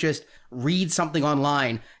 You don't just read something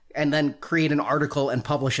online and then create an article and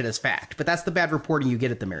publish it as fact. But that's the bad reporting you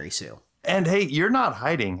get at the Mary Sue. And hey, you're not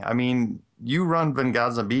hiding. I mean, you run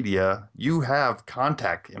Venganza Media. You have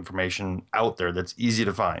contact information out there that's easy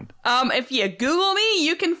to find. If you Google me,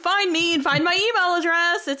 you can find me and find my email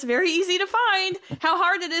address. It's very easy to find. How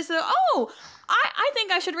hard it is to, I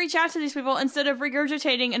think I should reach out to these people instead of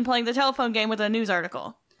regurgitating and playing the telephone game with a news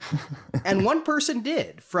article. And one person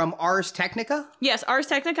did, from Ars Technica? Yes, Ars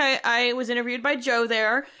Technica. I was interviewed by Joe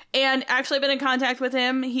there, and actually been in contact with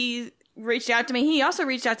him. He reached out to me. He also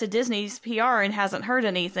reached out to Disney's PR and hasn't heard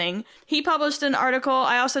anything. He published an article.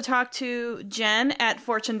 I also talked to Jen at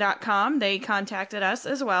Fortune.com. They contacted us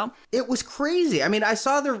as well. It was crazy. I mean, I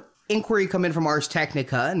saw the inquiry come in from Ars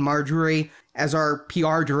Technica, and Marjorie, as our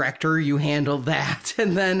PR director, you handled that.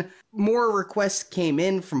 And then more requests came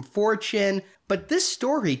in from Fortune. But this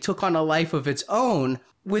story took on a life of its own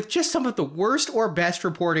with just some of the worst or best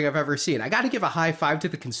reporting I've ever seen. I got to give a high five to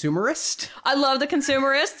The Consumerist. I love The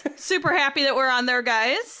Consumerist. Super happy that we're on there,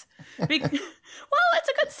 guys. Well, it's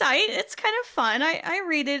a good site. It's kind of fun. I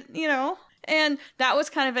read it, and that was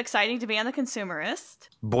kind of exciting to be on The Consumerist.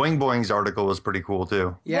 Boing Boing's article was pretty cool,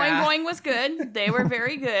 too. Yeah. Boing Boing was good. They were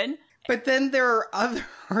very good. But then there are other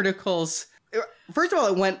articles. First of all,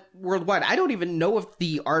 it went worldwide. I don't even know if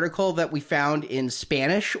the article that we found in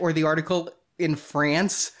Spanish or the article in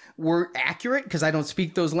France were accurate because I don't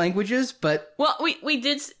speak those languages, but... Well, we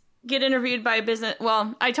did get interviewed by business...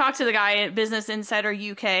 Well, I talked to the guy at Business Insider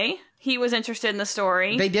UK. He was interested in the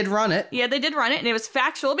story. They did run it. Yeah, they did run it, and it was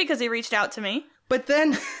factual because he reached out to me. But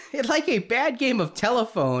then, like a bad game of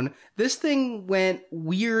telephone, this thing went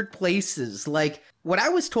weird places. Like, what I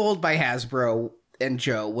was told by Hasbro and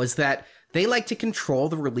Joe was that they like to control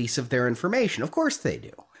the release of their information. Of course they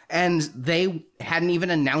do. And they hadn't even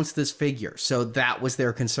announced this figure, so that was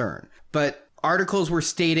their concern. But articles were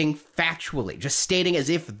stating factually, just stating as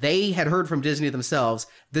if they had heard from Disney themselves,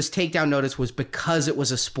 this takedown notice was because it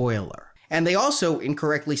was a spoiler. And they also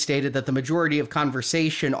incorrectly stated that the majority of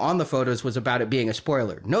conversation on the photos was about it being a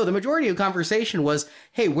spoiler. No, the majority of conversation was,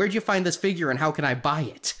 hey, where'd you find this figure and how can I buy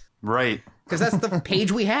it? Right. Because that's the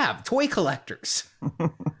page we have, toy collectors.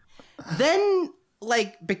 Then,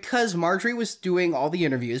 because Marjorie was doing all the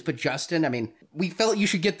interviews, but Justin, we felt you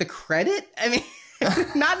should get the credit.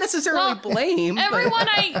 Not necessarily blame. Everyone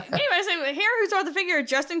I say, here, who's bought the figure?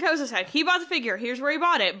 Justin Kozisek. He bought the figure. Here's where he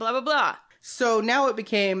bought it. Blah, blah, blah. So now it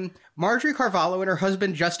became Marjorie Carvalho and her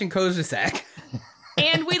husband, Justin Kozisek.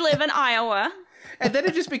 And we live in Iowa. And then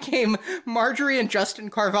it just became Marjorie and Justin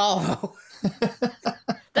Carvalho.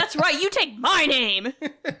 That's right. You take my name.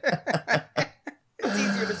 It's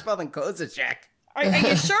easier to spell than Kozisek. Are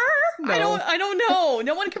you sure? No. I don't know.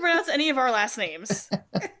 No one can pronounce any of our last names.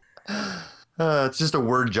 It's just a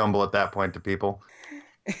word jumble at that point to people.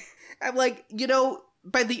 I'm like,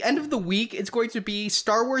 by the end of the week, it's going to be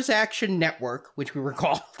Star Wars Action Network, which we were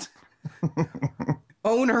called.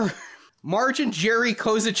 Owner Marge and Jerry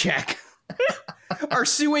Kozisek are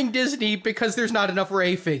suing Disney because there's not enough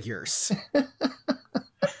Rey figures.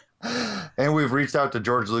 And we've reached out to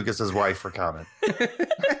George Lucas's wife for comment.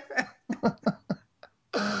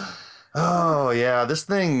 Oh, yeah. This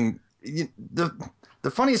thing,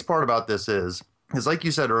 the funniest part about this is like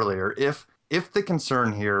you said earlier, if the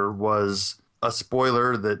concern here was a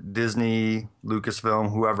spoiler that Disney,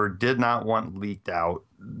 Lucasfilm, whoever did not want leaked out,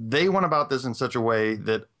 they went about this in such a way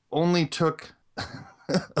that only took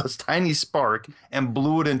a tiny spark and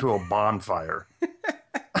blew it into a bonfire.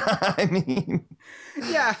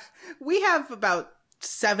 Yeah, we have about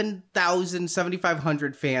 7,000,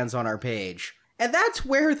 7,500 fans on our page. And that's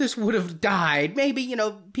where this would have died. Maybe,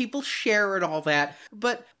 people share and all that.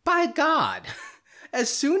 But by God, as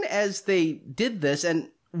soon as they did this, and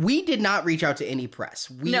we did not reach out to any press.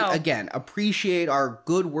 We, again, appreciate our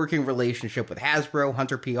good working relationship with Hasbro,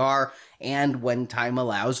 Hunter PR, and when time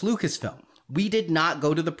allows, Lucasfilm. We did not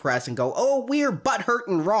go to the press and go, oh, we're butthurt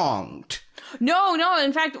and wronged. No.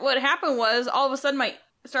 In fact, what happened was all of a sudden I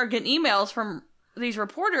started getting emails from these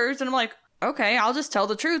reporters, and I'm like, okay, I'll just tell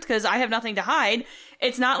the truth because I have nothing to hide.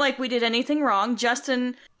 It's not like we did anything wrong.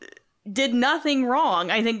 Justin did nothing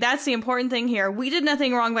wrong. I think that's the important thing here. We did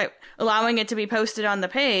nothing wrong by allowing it to be posted on the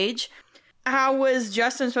page. How was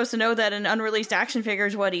Justin supposed to know that an unreleased action figure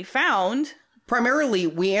is what he found? Primarily,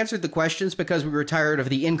 we answered the questions because we were tired of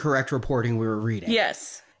the incorrect reporting we were reading.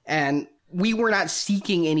 Yes. And we were not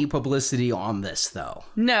seeking any publicity on this, though.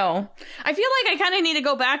 No. I feel like I kind of need to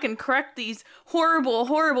go back and correct these horrible,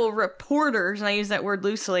 horrible reporters, and I use that word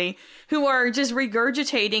loosely, who are just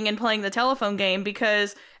regurgitating and playing the telephone game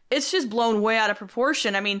because it's just blown way out of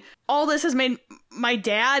proportion. All this has made my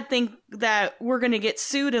dad think that we're going to get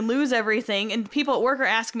sued and lose everything, and people at work are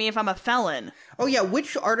asking me if I'm a felon. Oh, yeah.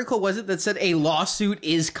 Which article was it that said a lawsuit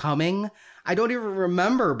is coming? I don't even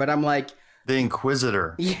remember, but I'm like... The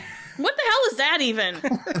Inquisitor. Yeah. What the hell is that even?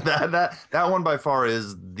 that one by far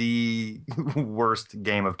is the worst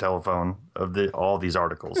game of telephone of all these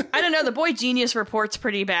articles. I don't know. The Boy Genius report's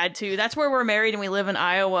pretty bad, too. That's where we're married and we live in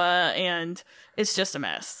Iowa, and it's just a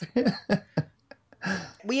mess.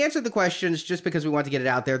 We answered the questions just because we wanted to get it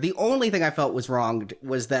out there. The only thing I felt was wrong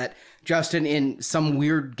was that, Justin, in some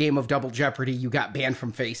weird game of Double Jeopardy, you got banned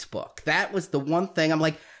from Facebook. That was the one thing. I'm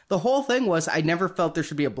like, the whole thing was I never felt there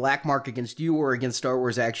should be a black mark against you or against Star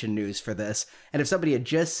Wars Action News for this. And if somebody had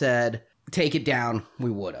just said, take it down, we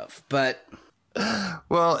would have. But...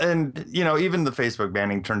 Well, and, even the Facebook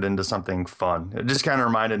banning turned into something fun. It just kind of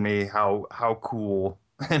reminded me how cool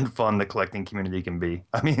and fun the collecting community can be.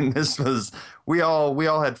 I mean, we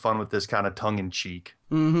all had fun with this kind of tongue in cheek.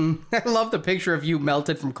 Mm-hmm. I love the picture of you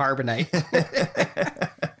melted from carbonite.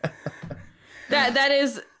 That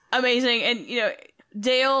is amazing. And,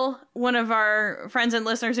 Dale, one of our friends and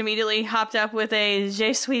listeners, immediately hopped up with a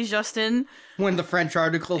Je suis Justin. When the French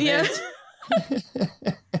article hit.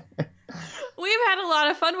 We've had a lot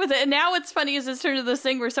of fun with it. And now what's funny is it's turned to this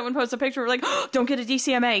thing where someone posts a picture. We're like, oh, don't get a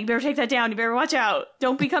DCMA. You better take that down. You better watch out.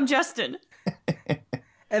 Don't become Justin.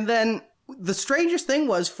 And then the strangest thing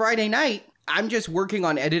was Friday night, I'm just working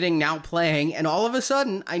on editing, now playing, and all of a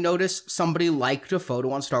sudden I notice somebody liked a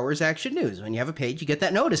photo on Star Wars Action News. When you have a page, you get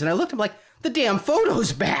that notice. And I looked, I'm like, the damn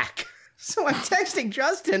photo's back. So I'm texting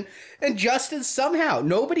Justin, and Justin somehow,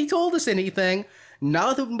 nobody told us anything.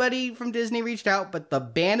 Nobody from Disney reached out, but the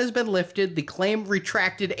ban has been lifted. The claim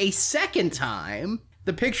retracted a second time.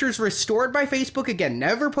 The picture's restored by Facebook again,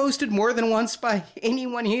 never posted more than once by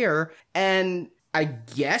anyone here. And I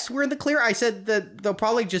guess we're in the clear. I said that they'll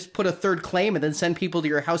probably just put a third claim and then send people to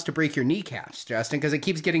your house to break your kneecaps, Justin, because it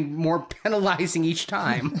keeps getting more penalizing each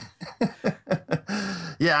time.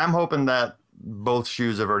 Yeah, I'm hoping that both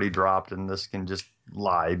shoes have already dropped and this can just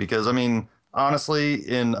lie. Because, I mean, honestly,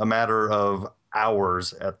 in a matter of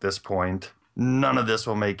hours at this point, none of this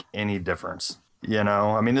will make any difference.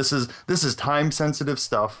 I mean, this is time sensitive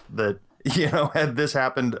stuff that, had this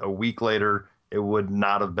happened a week later, it would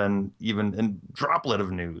not have been even a droplet of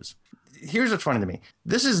news. Here's what's funny to me.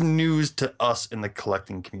 This is news to us in the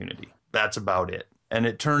collecting community. That's about it. And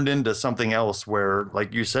it turned into something else where,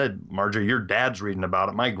 like you said, Marjorie, your dad's reading about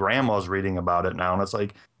it. My grandma's reading about it now. And it's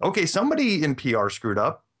like, okay, somebody in PR screwed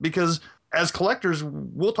up, because as collectors,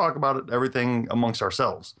 we'll talk about everything amongst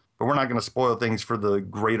ourselves, but we're not going to spoil things for the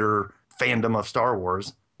greater fandom of Star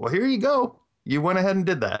Wars. Well, here you go. You went ahead and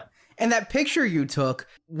did that. And that picture you took,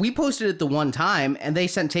 we posted it the one time, and they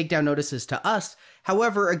sent takedown notices to us.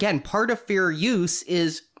 However, again, part of fair use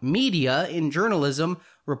is media in journalism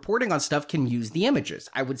reporting on stuff can use the images.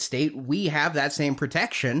 I would state we have that same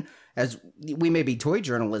protection as we may be toy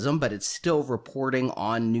journalism, but it's still reporting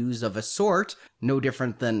on news of a sort, no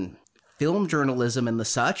different than film journalism and the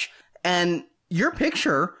such. And your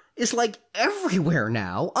picture is like everywhere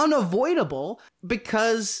now, unavoidable,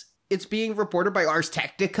 because it's being reported by Ars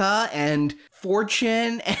Technica and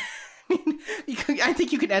Fortune. I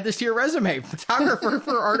think you could add this to your resume. Photographer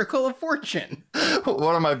for Article of Fortune.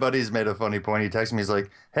 One of my buddies made a funny point. He texted me. He's like,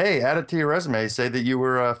 hey, add it to your resume. Say that you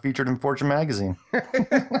were featured in Fortune magazine.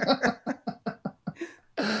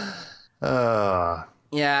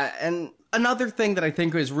 Yeah, and another thing that I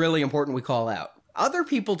think is really important we call out. Other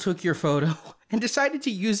people took your photo and decided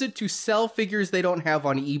to use it to sell figures they don't have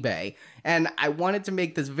on eBay. And I wanted to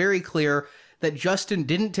make this very clear that Justin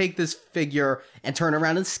didn't take this figure and turn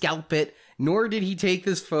around and scalp it, nor did he take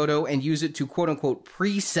this photo and use it to quote-unquote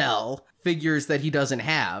pre-sell figures that he doesn't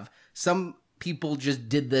have. Some people just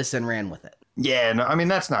did this and ran with it. Yeah, no, I mean,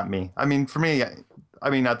 that's not me. I mean, for me,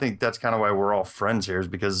 I think that's kind of why we're all friends here, is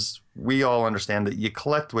because we all understand that you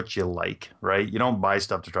collect what you like, right? You don't buy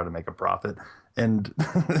stuff to try to make a profit. And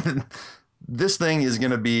this thing is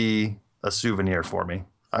going to be a souvenir for me.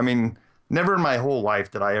 I mean, never in my whole life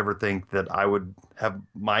did I ever think that I would have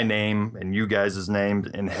my name and you guys' name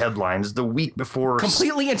in headlines the week before.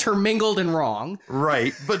 Completely intermingled and wrong.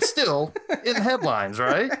 Right, but still in headlines,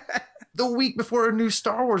 right? The week before a new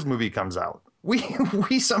Star Wars movie comes out.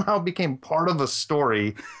 We somehow became part of a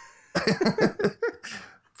story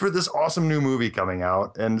for this awesome new movie coming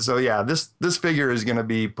out. And so, yeah, this figure is going to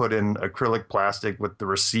be put in acrylic plastic with the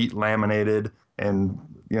receipt laminated and,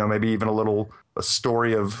 maybe even a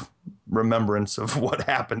story of remembrance of what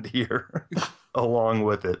happened here along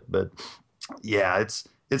with it. But yeah,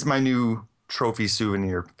 it's my new trophy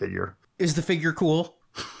souvenir figure. Is the figure cool?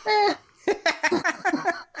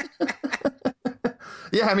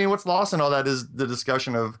 Yeah, I mean, what's lost in all that is the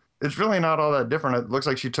discussion of it's really not all that different. It looks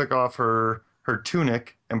like she took off her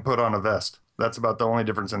tunic and put on a vest. That's about the only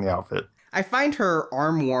difference in the outfit. I find her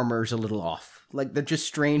arm warmers a little off. Like, they're just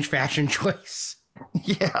strange fashion choice.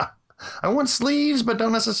 Yeah. I want sleeves, but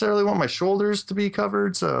don't necessarily want my shoulders to be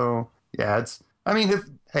covered. So, yeah,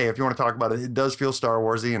 if you want to talk about it, it does feel Star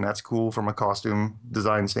Warsy, and that's cool from a costume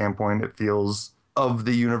design standpoint. It feels of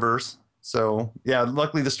the universe. So, yeah,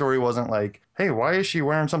 luckily the story wasn't like, hey, why is she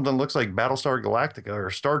wearing something that looks like Battlestar Galactica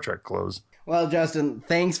or Star Trek clothes? Well, Justin,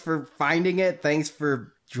 thanks for finding it. Thanks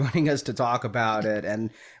for joining us to talk about it.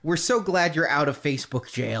 And we're so glad you're out of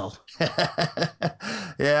Facebook jail.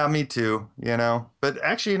 Yeah, me too, But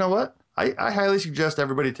actually, you know what? I highly suggest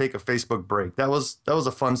everybody take a Facebook break. That was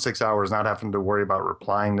a fun 6 hours, not having to worry about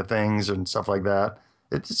replying to things and stuff like that.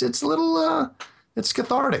 It's a little it's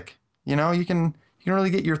cathartic. You can really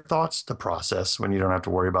get your thoughts to process when you don't have to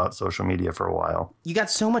worry about social media for a while. You got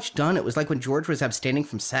so much done. It was like when George was abstaining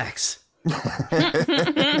from sex.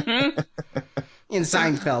 In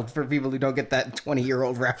Seinfeld, for people who don't get that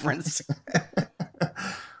 20-year-old reference.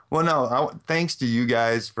 Well, no, thanks to you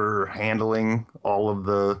guys for handling all of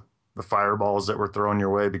the fireballs that were thrown your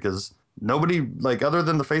way, because nobody, like, other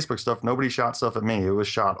than the Facebook stuff, nobody shot stuff at me. It was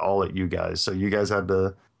shot all at you guys. So you guys had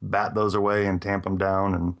to bat those away and tamp them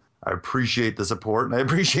down. And I appreciate the support, and I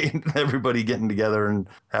appreciate everybody getting together and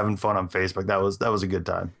having fun on Facebook. That was a good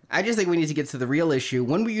time. I just think we need to get to the real issue.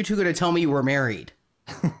 When were you two going to tell me you were married?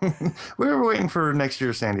 We were waiting for next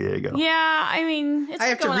year's San Diego. Yeah, I mean, I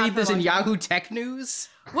have to read this in Yahoo Tech News?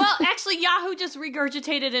 Well, actually, Yahoo just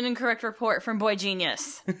regurgitated an incorrect report from Boy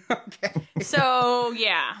Genius. Okay. So,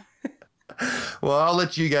 yeah. Well, I'll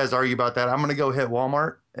let you guys argue about that. I'm going to go hit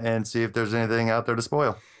Walmart and see if there's anything out there to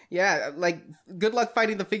spoil. Yeah, like, good luck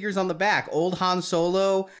fighting the figures on the back. Old Han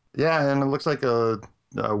Solo. Yeah, and it looks like a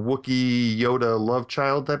Wookiee Yoda love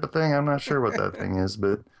child type of thing. I'm not sure what that thing is,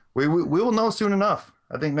 but we will know soon enough.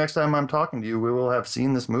 I think next time I'm talking to you, we will have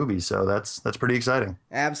seen this movie, so that's pretty exciting.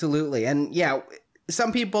 Absolutely. And yeah,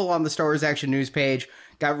 some people on the Star Wars Action News page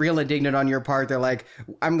got real indignant on your part. They're like,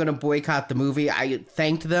 I'm going to boycott the movie. I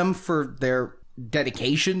thanked them for their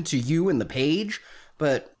dedication to you and the page,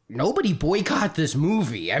 but nobody boycott this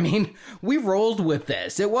movie. I mean, we rolled with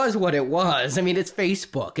this. It was what it was. I mean, it's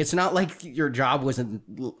Facebook. It's not like your job wasn't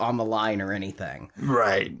on the line or anything.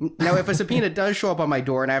 Right. Now, if a subpoena does show up on my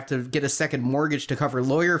door and I have to get a second mortgage to cover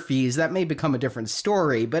lawyer fees, that may become a different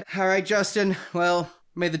story. But all right, Justin, well,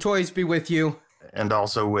 may the toys be with you. And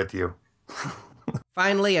also with you.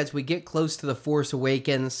 Finally, as we get close to The Force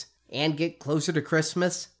Awakens and get closer to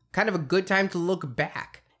Christmas, kind of a good time to look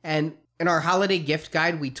back. And in our holiday gift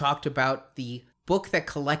guide, we talked about the book that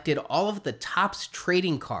collected all of the Topps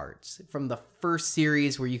trading cards from the first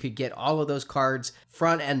series, where you could get all of those cards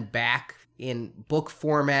front and back in book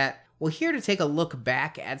format. Well, here to take a look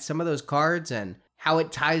back at some of those cards and how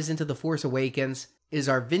it ties into The Force Awakens is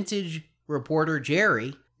our vintage reporter,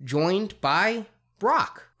 Jerry, joined by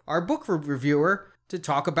Brock, our book reviewer, to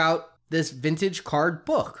talk about this vintage card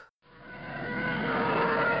book.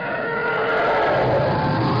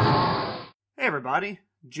 Hey everybody,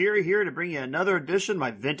 Jerry here to bring you another edition of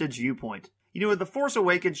my Vintage Viewpoint. You know, with The Force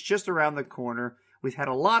Awakens just around the corner, we've had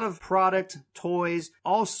a lot of product, toys,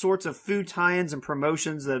 all sorts of food tie-ins and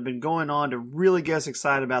promotions that have been going on to really get us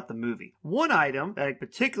excited about the movie. One item that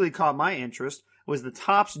particularly caught my interest was the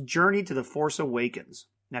Topps Journey to The Force Awakens.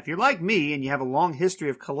 Now, if you're like me and you have a long history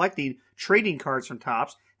of collecting trading cards from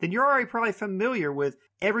Topps, then you're already probably familiar with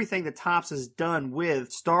everything that Topps has done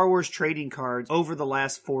with Star Wars trading cards over the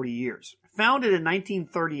last 40 years. Founded in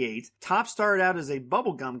 1938, Topps started out as a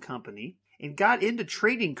bubblegum company and got into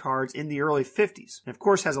trading cards in the early 50s. And of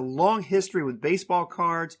course has a long history with baseball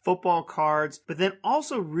cards, football cards, but then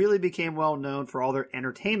also really became well known for all their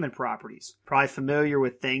entertainment properties. Probably familiar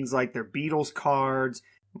with things like their Beatles cards,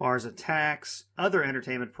 Mars Attacks, other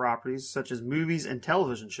entertainment properties such as movies and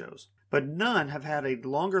television shows. But none have had a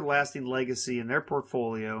longer lasting legacy in their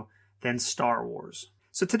portfolio than Star Wars.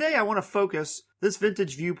 So today I want to focus this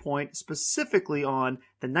vintage viewpoint specifically on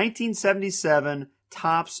the 1977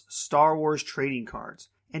 Topps Star Wars trading cards.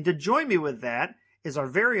 And to join me with that is our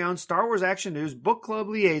very own Star Wars Action News book club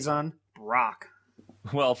liaison, Brock.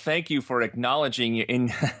 Well, thank you for acknowledging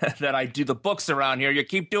that I do the books around here. You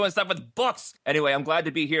keep doing stuff with books. Anyway, I'm glad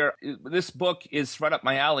to be here. This book is right up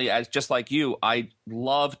my alley, as just like you. I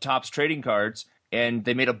love Topps trading cards, and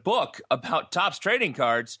they made a book about Topps trading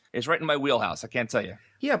cards. It's right in my wheelhouse, I can't tell you.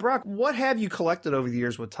 Yeah, Brock, what have you collected over the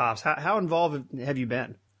years with Topps? How involved have you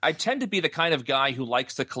been? I tend to be the kind of guy who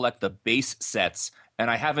likes to collect the base sets, and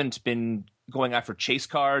I haven't been going after chase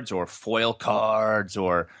cards or foil cards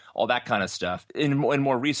or all that kind of stuff. In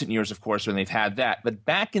more recent years, of course, when they've had that. But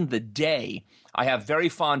back in the day, I have very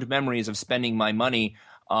fond memories of spending my money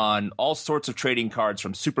on all sorts of trading cards,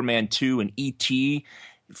 from Superman 2 and E.T.,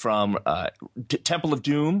 from Temple of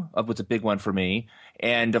Doom was a big one for me.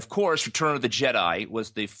 And, of course, Return of the Jedi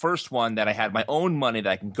was the first one that I had my own money that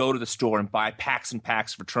I can go to the store and buy packs and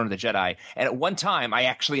packs of Return of the Jedi. And at one time, I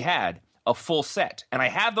actually had a full set. And I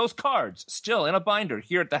have those cards still in a binder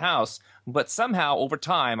here at the house. But somehow, over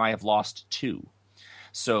time, I have lost two.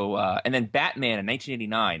 So, and then Batman in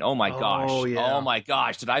 1989. Oh, my gosh. Yeah. Oh, my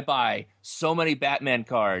gosh. Did I buy so many Batman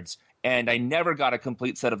cards? And I never got a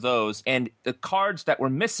complete set of those. And the cards that were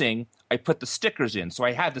missing, I put the stickers in. So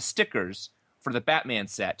I had the stickers for the Batman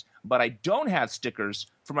set. But I don't have stickers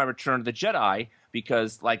for my Return of the Jedi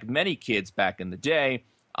because, like many kids back in the day,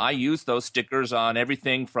 I use those stickers on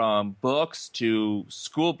everything from books to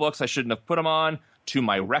school books I shouldn't have put them on, to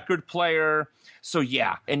my record player. So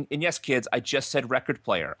yeah, and yes, kids, I just said record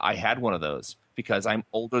player. I had one of those because I'm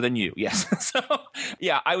older than you. Yes. So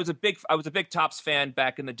yeah, I was a big Topps fan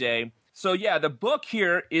back in the day. So yeah, the book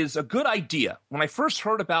here is a good idea. When I first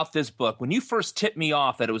heard about this book, when you first tipped me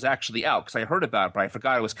off that it was actually out, because I heard about it, but I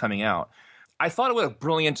forgot it was coming out, I thought it was a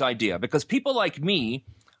brilliant idea because people like me,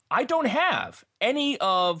 I don't have any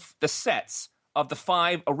of the sets of the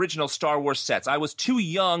 5 original Star Wars sets. I was too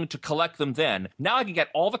young to collect them then. Now I can get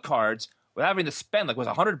all the cards without having to spend, like, was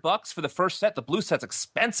 $100 for the first set? The blue set's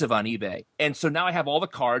expensive on eBay. And so now I have all the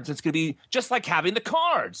cards. It's going to be just like having the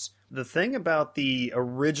cards. The thing about the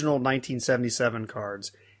original 1977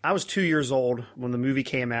 cards, I was 2 years old when the movie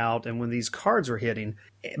came out and when these cards were hitting,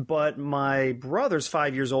 but my brother's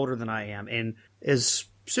 5 years older than I am. And as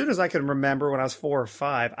soon as I can remember, when I was 4 or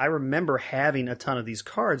 5, I remember having a ton of these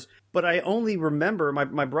cards, but I only remember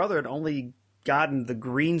my brother had only gotten the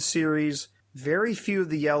green series, very few of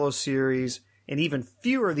the yellow series, and even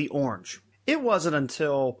fewer of the orange. It wasn't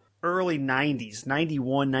until early 90s,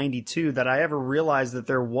 91, 92, that I ever realized that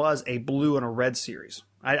there was a blue and a red series.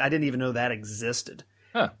 I didn't even know that existed.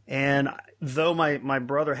 Huh. And though my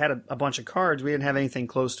brother had a bunch of cards, we didn't have anything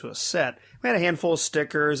close to a set. We had a handful of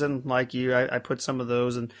stickers, and like you, I put some of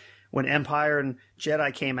those. And when Empire and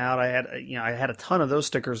Jedi came out, I had a ton of those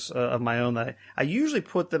stickers of my own. That I usually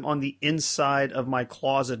put them on the inside of my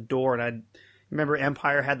closet door, and I remember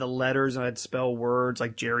Empire had the letters, and I'd spell words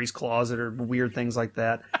like Jerry's Closet or weird things like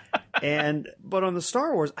that. But on the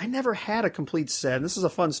Star Wars, I never had a complete set. And this is a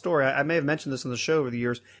fun story. I may have mentioned this in the show over the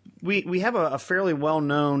years. We have a fairly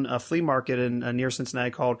well-known flea market near Cincinnati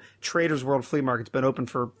called Trader's World Flea Market. It's been open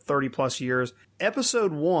for 30-plus years.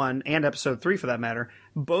 Episode 1 and Episode 3, for that matter,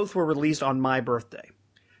 both were released on my birthday.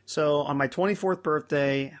 So on my 24th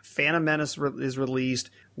birthday, Phantom Menace is released.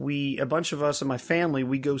 A bunch of us in my family,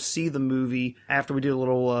 we go see the movie after we do a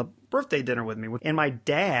little birthday dinner with me. And my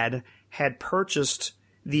dad had purchased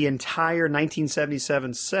the entire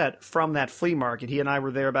 1977 set from that flea market. He and I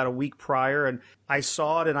were there about a week prior, and I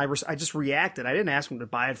saw it, and I just reacted. I didn't ask him to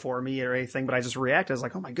buy it for me or anything, but I just reacted. I was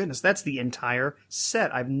like, oh my goodness, that's the entire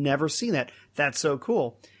set. I've never seen that. That's so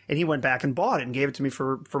cool. And he went back and bought it and gave it to me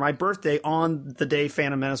for my birthday on the day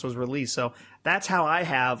Phantom Menace was released. So that's how I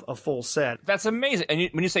have a full set. That's amazing. And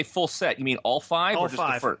when you say full set, you mean all 5? All or just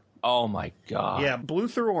 5. The first? Oh my God. Yeah, blue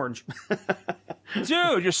through orange.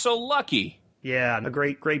 Dude, you're so lucky. Yeah, a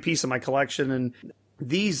great piece of my collection. And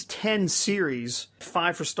these 10 series,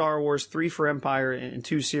 5 for Star Wars, 3 for Empire, and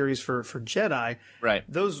 2 series for Jedi. Right.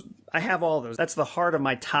 Those, I have all those. That's the heart of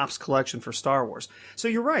my Topps collection for Star Wars. So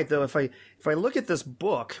you're right, though. If I look at this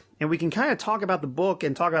book, and we can kind of talk about the book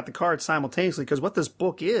and talk about the cards simultaneously, because what this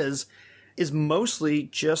book is mostly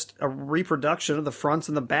just a reproduction of the fronts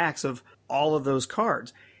and the backs of all of those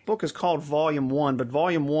cards. Book is called Volume 1, but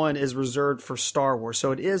Volume 1 is reserved for Star Wars.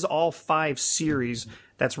 So it is all 5 series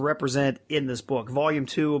that's represented in this book. Volume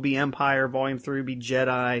 2 will be Empire, Volume 3 will be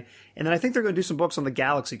Jedi, and then I think they're going to do some books on the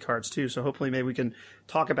Galaxy cards too, so hopefully maybe we can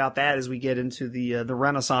talk about that as we get into the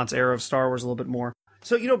Renaissance era of Star Wars a little bit more.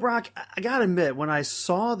 So, Brock, I gotta admit, when I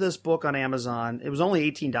saw this book on Amazon, it was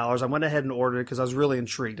only $18. I went ahead and ordered it because I was really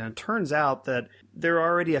intrigued, and it turns out that there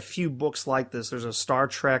are already a few books like this. There's a Star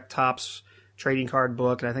Trek Topps trading card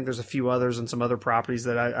book, and I think there's a few others and some other properties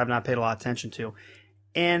that I've not paid a lot of attention to.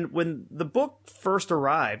 And when the book first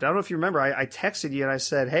arrived, I don't know if you remember, I texted you and I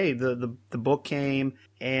said, hey, the book came,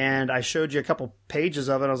 and I showed you a couple pages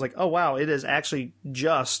of it. I was like, oh, wow, it is actually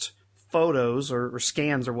just photos or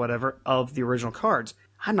scans or whatever of the original cards.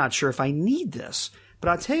 I'm not sure if I need this. But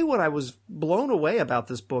I'll tell you what I was blown away about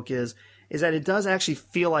this book is that it does actually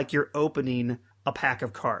feel like you're opening a pack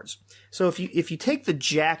of cards. So if you take the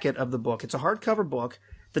jacket of the book, it's a hardcover book.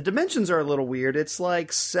 The dimensions are a little weird. It's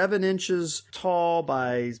like 7 inches tall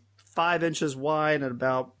by 5 inches wide and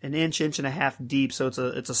about an inch and a half deep. So it's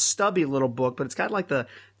a stubby little book, but it's got like the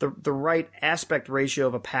right aspect ratio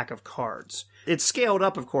of a pack of cards. It's scaled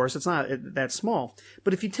up, of course. It's not that small.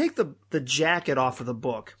 But if you take the jacket off of the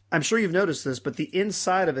book, I'm sure you've noticed this, but the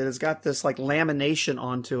inside of it has got this like lamination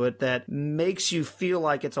onto it that makes you feel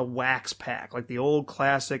like it's a wax pack, like the old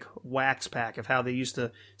classic wax pack of how they used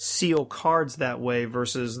to seal cards that way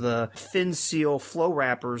versus the thin seal flow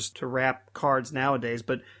wrappers to wrap cards nowadays.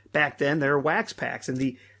 But back then, they were wax packs. And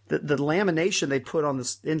the the lamination they put on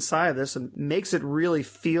this inside of this and makes it really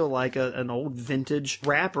feel like an old vintage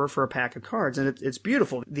wrapper for a pack of cards. And it's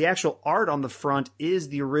beautiful. The actual art on the front is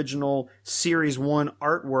the original Series 1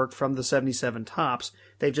 artwork from the 77 Topps.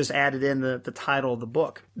 They've just added in the title of the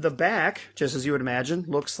book. The back, just as you would imagine,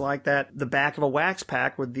 looks like the back of a wax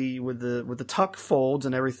pack with the tuck folds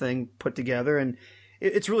and everything put together. And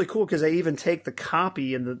it's really cool because they even take the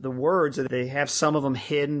copy and the words, and they have some of them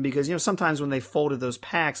hidden because, sometimes when they folded those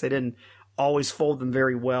packs, they didn't always fold them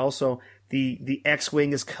very well. So the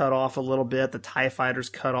X-Wing is cut off a little bit, the TIE Fighter's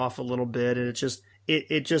cut off a little bit, and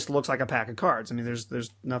it just looks like a pack of cards. I mean, there's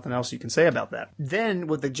nothing else you can say about that. Then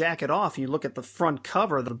with the jacket off, you look at the front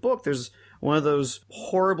cover of the book, there's one of those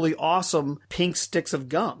horribly awesome pink sticks of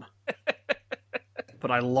gum. But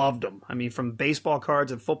I loved them. I mean, from baseball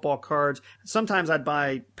cards and football cards. Sometimes I'd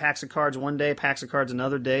buy packs of cards one day, packs of cards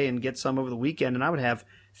another day, and get some over the weekend, and I would have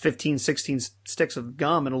 15, 16 sticks of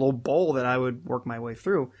gum in a little bowl that I would work my way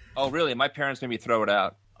through. Oh, really? My parents made me throw it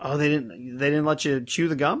out. Oh, they didn't let you chew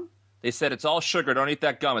the gum? They said, it's all sugar. Don't eat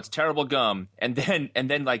that gum. It's terrible gum. And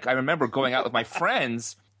then like, I remember going out with my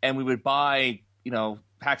friends, and we would buy,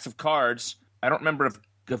 packs of cards. I don't remember if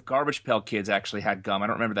Garbage Pail Kids actually had gum. I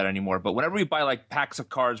don't remember that anymore. But whenever we buy like packs of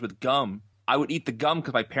cards with gum, I would eat the gum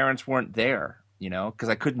because my parents weren't there, because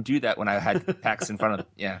I couldn't do that when I had packs in front of them.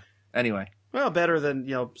 Yeah. Anyway. Well, better than,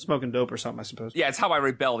 smoking dope or something, I suppose. Yeah, it's how I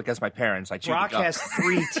rebelled against my parents. I chewed Brock the gum. has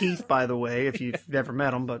 3 teeth, by the way, if you've never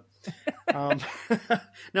met him. But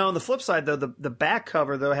now on the flip side, though, the back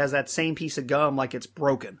cover, though, has that same piece of gum like it's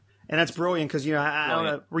broken. And that's brilliant because, I don't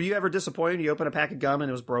know, were you ever disappointed you open a pack of gum and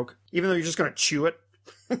it was broke? Even though you're just going to chew it?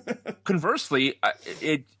 Conversely,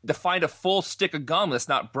 to find a full stick of gum that's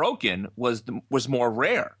not broken was more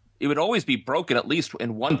rare. It would always be broken at least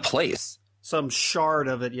in one place. Some shard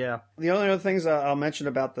of it, yeah. The only other things I'll mention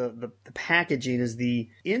about the packaging is the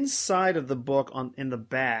inside of the book in the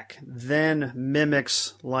back then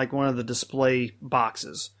mimics like one of the display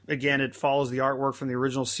boxes. Again, it follows the artwork from the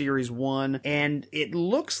original Series 1, and it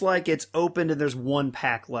looks like it's opened and there's one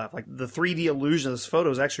pack left. Like the 3D illusion of this photo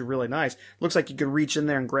is actually really nice. Looks like you could reach in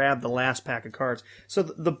there and grab the last pack of cards. So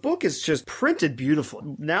the book is just printed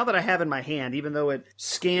beautifully. Now that I have in my hand, even though it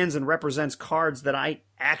scans and represents cards that I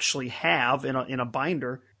actually have in a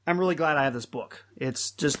binder, I'm really glad I have this book.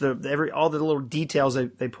 It's just all the little details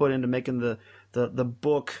they put into making the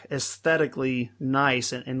book aesthetically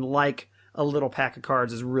nice and like a little pack of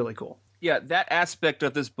cards is really cool. Yeah, that aspect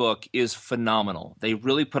of this book is phenomenal. They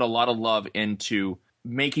really put a lot of love into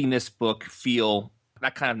making this book feel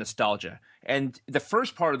that kind of nostalgia. And the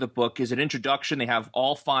first part of the book is an introduction. They have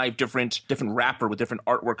all 5 different wrapper with different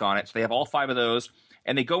artwork on it. So they have all 5 of those,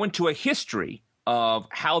 and they go into a history of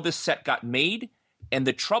how this set got made and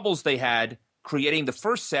the troubles they had creating the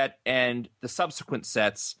first set and the subsequent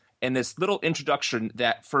sets, and this little introduction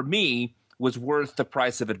that, for me, was worth the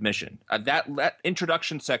price of admission. That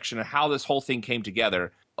introduction section of how this whole thing came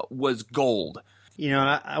together was gold.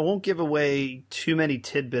 I won't give away too many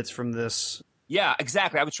tidbits from this. Yeah,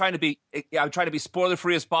 exactly. I was trying to be spoiler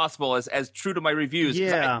free as possible, as true to my reviews.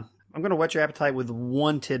 Yeah, I'm going to whet your appetite with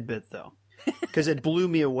one tidbit though, because it blew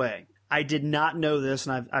me away. I did not know this,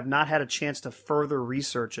 and I've not had a chance to further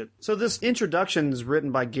research it. So this introduction is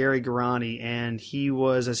written by Gary Garani, and he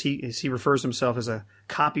was, as he refers to himself, as a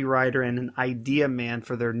copywriter and an idea man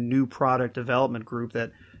for their new product development group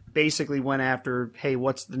that basically went after, hey,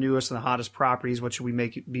 what's the newest and the hottest properties? What should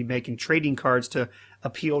we be making trading cards to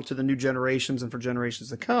appeal to the new generations and for generations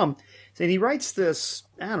to come? And he writes this,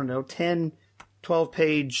 10,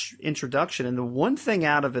 12-page introduction, and the one thing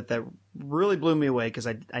out of it that really blew me away, because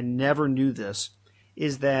I never knew this,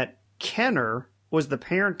 is that Kenner was the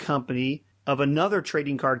parent company of another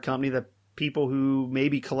trading card company that people who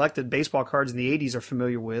maybe collected baseball cards in the 80s are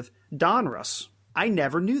familiar with, Donruss. I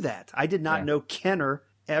never knew that. I did not know Kenner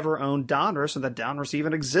ever owned Donruss, and that Donruss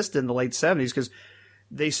even existed in the late 70s, because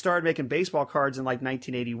they started making baseball cards in like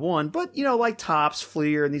 1981, but like Topps,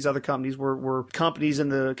 Fleer, and these other companies were companies in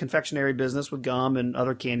the confectionery business with gum and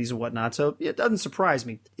other candies and whatnot. So it doesn't surprise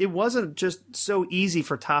me. It wasn't just so easy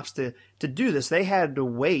for Topps to do this. They had to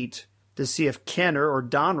wait to see if Kenner or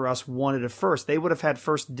Donruss wanted it first. They would have had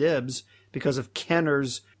first dibs because of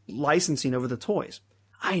Kenner's licensing over the toys.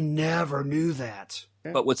 I never knew that.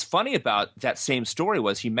 But what's funny about that same story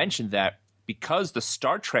was he mentioned that because the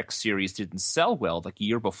Star Trek series didn't sell well like a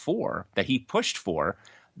year before that he pushed for,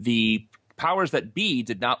 the powers that be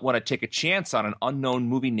did not want to take a chance on an unknown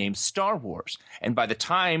movie named Star Wars. And by the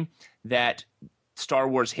time that Star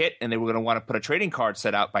Wars hit and they were going to want to put a trading card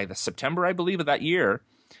set out by the September, I believe, of that year,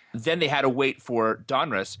 then they had to wait for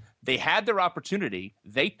Donruss. They had their opportunity.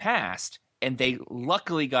 They passed. and they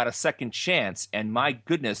luckily got a second chance, and my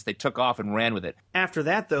goodness, they took off and ran with it. After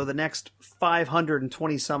that, though, the next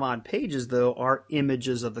 520 some odd pages, though, are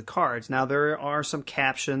images of the cards. Now, there are some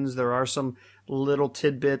captions, there are some little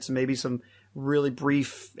tidbits, maybe some really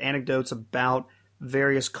brief anecdotes about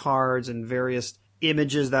various cards and various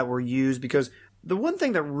images that were used, because the one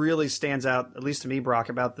thing that really stands out, at least to me, Brock,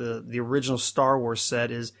 about the original Star Wars set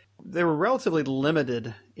is they were relatively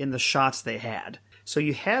limited in the shots they had. So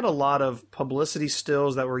you had a lot of publicity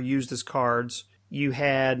stills that were used as cards. You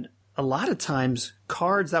had a lot of times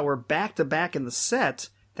cards that were back-to-back in the set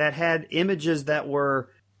that had images that were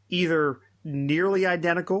either nearly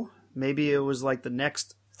identical. Maybe it was like the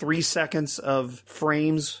next 3 seconds of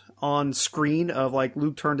frames on screen of like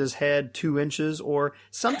Luke turned his head 2 inches, or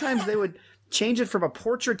sometimes they would change it from a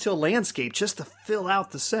portrait to a landscape just to fill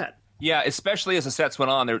out the set. Yeah, especially as the sets went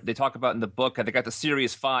on. They talk about in the book, they got the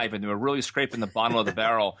Series 5, and they were really scraping the bottom of the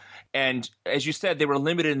barrel. And as you said, they were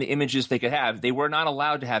limited in the images they could have. They were not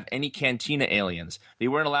allowed to have any Cantina aliens. They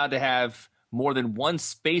weren't allowed to have more than one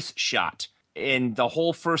space shot in the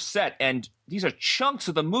whole first set. And these are chunks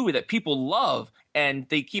of the movie that people love, and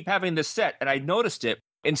they keep having this set. And I noticed it.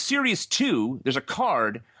 In Series 2, there's a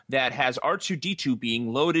card that has R2-D2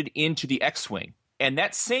 being loaded into the X-Wing. And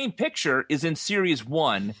that same picture is in Series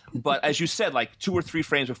 1, but as you said, like 2 or 3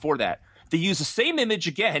 frames before that. They use the same image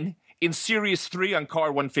again in Series 3 on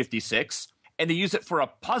card 156, and they use it for a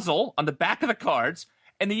puzzle on the back of the cards,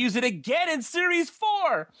 and they use it again in Series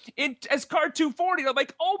 4 as card 240. And I'm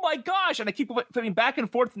like, oh my gosh. And I keep flipping back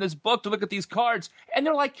and forth in this book to look at these cards, and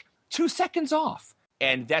they're like 2 seconds off.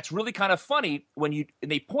 And that's really kind of funny when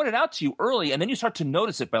they point it out to you early, and then you start to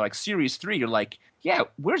notice it by like Series 3. You're like, yeah,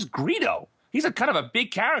 where's Greedo? He's a kind of a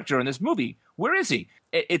big character in this movie. Where is he?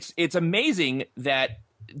 It's amazing that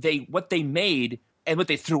what they made and what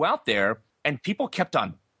they threw out there, and people kept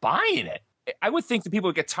on buying it. I would think that people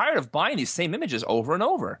would get tired of buying these same images over and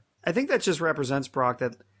over. I think that just represents, Brock,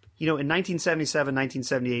 that, in 1977,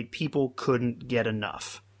 1978, people couldn't get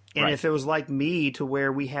enough. And Right. if it was like me, to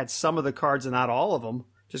where we had some of the cards and not all of them,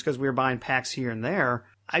 just because we were buying packs here and there,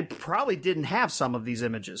 I probably didn't have some of these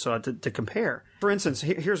images to compare. For instance,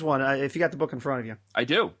 here's one. If you got the book in front of you, I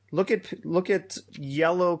do. look at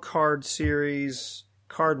Yellow Card Series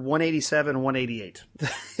card 187, 188.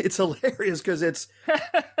 It's hilarious because it's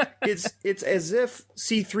as if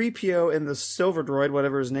C-3PO and the Silver Droid,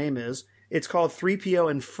 whatever his name is, it's called 3PO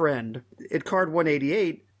and Friend. At card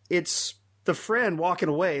 188, it's the friend walking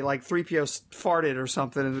away like 3PO farted or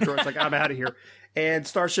something, and the droid's like, I'm out of here. And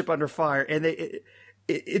Starship Under Fire. And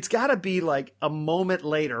it's got to be like a moment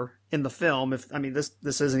later in the film.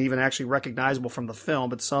 This isn't even actually recognizable from the film,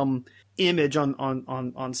 but some image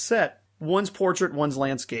on set. One's portrait, one's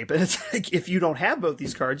landscape. And it's like, if you don't have both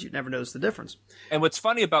these cards, you'd never notice the difference. And what's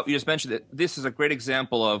funny about, you just mentioned that this is a great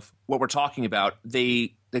example of what we're talking about.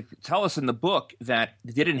 They tell us in the book that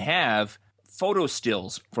they didn't have photo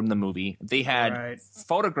stills from the movie. They had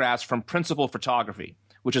photographs from principal photography,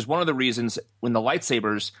 which is one of the reasons when the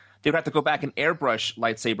lightsabers, they would have to go back and airbrush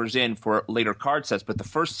lightsabers in for later card sets, but the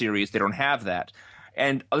first series, they don't have that.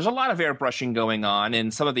 And there's a lot of airbrushing going on,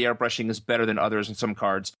 and some of the airbrushing is better than others in some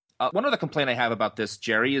cards. One other complaint I have about this,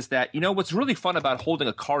 Jerry, is that, what's really fun about holding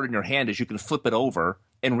a card in your hand is you can flip it over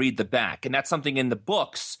and read the back. And that's something in the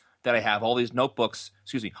books that I have, all these notebooks,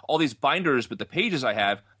 all these binders with the pages I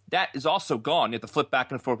have, that is also gone. You have to flip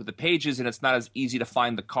back and forth with the pages, and it's not as easy to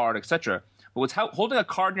find the card, etc. But with holding a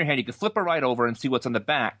card in your hand, you can flip it right over and see what's on the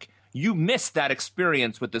back. You miss that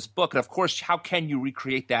experience with this book. And of course, how can you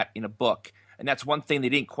recreate that in a book? And that's one thing they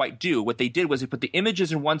didn't quite do. What they did was they put the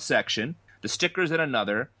images in one section, the stickers in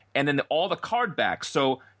another, and then all the card backs.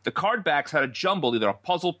 So the card backs had a jumble, either a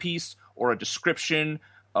puzzle piece or a description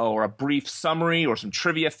or a brief summary or some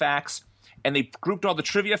trivia facts. And they grouped all the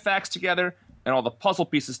trivia facts together and all the puzzle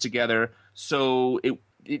pieces together, so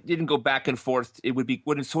it didn't go back and forth. It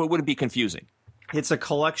wouldn't be confusing. It's a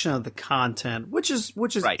collection of the content, which is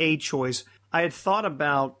Right. a choice. I had thought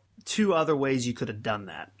about 2 other ways you could have done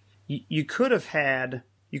that. You could have had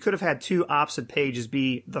 2 opposite pages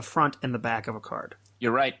be the front and the back of a card.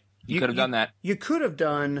 You're right. You could have done that. You could have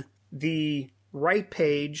done the right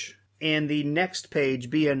page and the next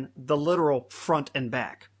page being the literal front and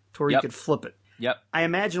back, to where you could flip it. Yep. I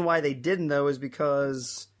imagine why they didn't, though, is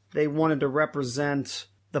because they wanted to represent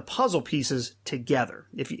the puzzle pieces together.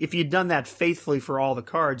 If you'd done that faithfully for all the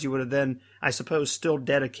cards, you would have then, I suppose, still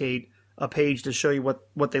dedicate a page to show you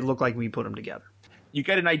what they look like when you put them together. You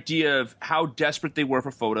get an idea of how desperate they were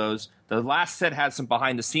for photos. The last set had some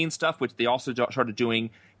behind-the-scenes stuff, which they also started doing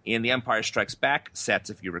in the Empire Strikes Back sets,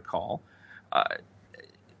 if you recall.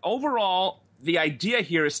 Overall, the idea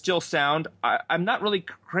here is still sound. I'm not really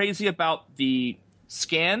crazy about the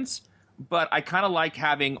scans, but I kind of like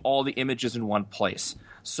having all the images in one place.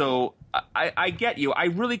 So I get you. I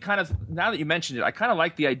really kind of, now that you mentioned it, I kind of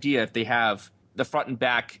like the idea if they have the front and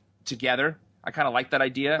back together. I kind of like that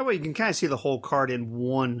idea. That way you can kind of see the whole card in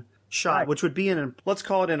one shot, right, which would be let's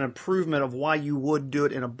call it an improvement of why you would do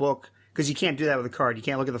it in a book, because you can't do that with a card. You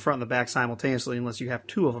can't look at the front and the back simultaneously unless you have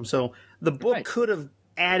two of them. So the book could have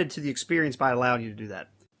added to the experience by allowing you to do that.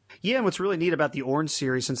 Yeah, and what's really neat about the Orange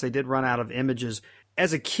series, since they did run out of images,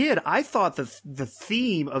 as a kid, I thought the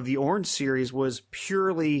theme of the Orange series was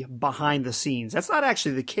purely behind the scenes. That's not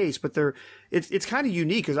actually the case, but it's kind of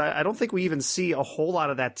unique because I don't think we even see a whole lot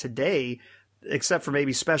of that today, except for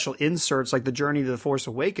maybe special inserts like the Journey to the Force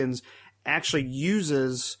Awakens actually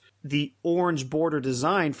uses the orange border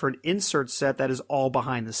design for an insert set that is all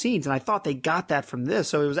behind the scenes. And I thought they got that from this.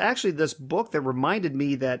 So it was actually this book that reminded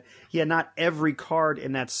me that, yeah, not every card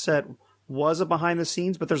in that set was a behind the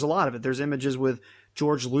scenes, but there's a lot of it. There's images with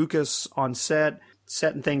George Lucas on set,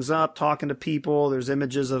 setting things up, talking to people. There's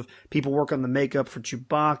images of people working on the makeup for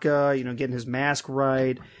Chewbacca, getting his mask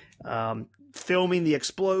right, filming the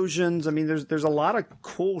explosions. I mean, there's a lot of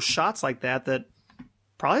cool shots like that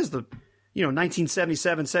probably is the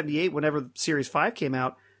 1977, 78, whenever Series 5 came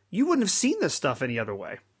out, you wouldn't have seen this stuff any other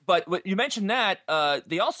way. But you mentioned that,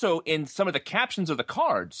 they also, in some of the captions of the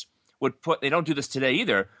cards, they don't do this today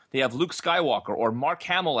either, they have Luke Skywalker, or Mark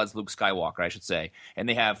Hamill as Luke Skywalker, I should say. And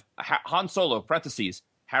they have Han Solo, parentheses,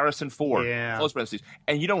 Harrison Ford, close parentheses.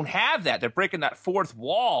 And you don't have that. They're breaking that fourth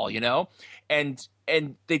wall, And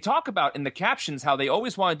they talk about in the captions how they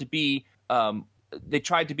always wanted to be they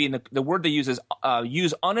tried to be in the word they use is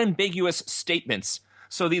use unambiguous statements.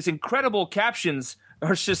 So these incredible captions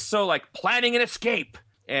are just so like planning an escape.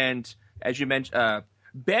 And as you mentioned,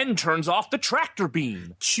 Ben turns off the tractor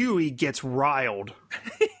beam. Chewie gets riled.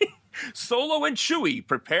 Solo and Chewie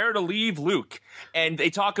prepare to leave Luke. And they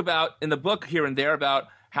talk about in the book here and there about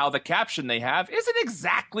how the caption they have isn't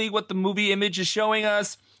exactly what the movie image is showing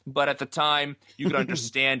us. But at the time, you could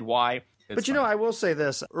understand why. But I will say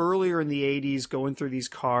this, earlier in the 80s, going through these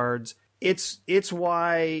cards, it's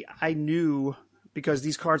why I knew, because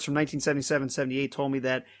these cards from 1977, 78 told me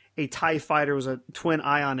that a TIE fighter was a twin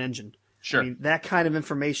ion engine. Sure. I mean, that kind of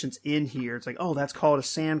information's in here. It's like, oh, that's called a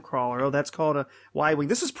sandcrawler. Oh, that's called a Y-Wing.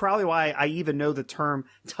 This is probably why I even know the term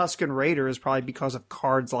Tusken Raider is probably because of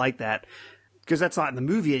cards like that, because that's not in the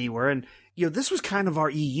movie anywhere. And, this was kind of our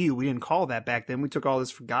EU. We didn't call that back then. We took all this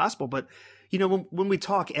for gospel, but when we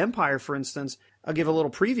talk Empire, for instance, I'll give a little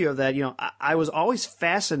preview of that. I was always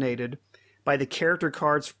fascinated by the character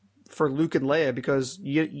cards for Luke and Leia because,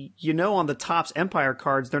 on the Topps Empire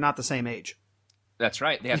cards, they're not the same age. That's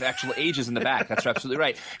right. They have actual ages in the back. That's absolutely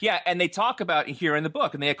right. Yeah, and they talk about here in the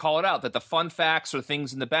book, and they call it out, that the fun facts or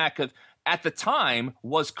things in the back of at the time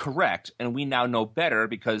was correct, and we now know better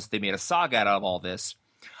because they made a saga out of all this.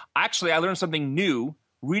 Actually, I learned something new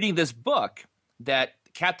reading this book, that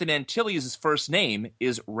Captain Antilles' first name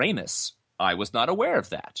is Ramus. I was not aware of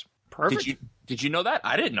that. Perfect. Did you know that?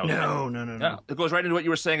 I didn't know that. No. It goes right into what you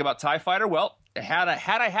were saying about TIE Fighter. Well, had I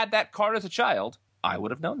had that card as a child, I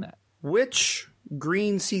would have known that. Which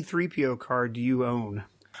green C-3PO card do you own?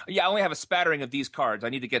 Yeah, I only have a spattering of these cards. I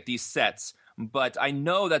need to get these sets. But I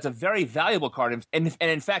know that's a very valuable card. And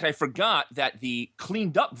in fact, I forgot that the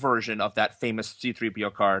cleaned up version of that famous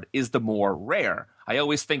C-3PO card is the more rare. I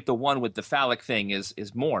always think the one with the phallic thing is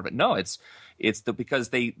more. But no, it's because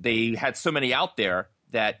they had so many out there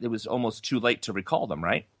that it was almost too late to recall them,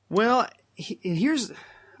 right? Well, here's...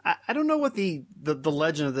 I don't know what the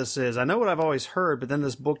legend of this is. I know what I've always heard, but then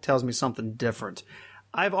this book tells me something different.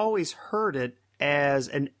 I've always heard it as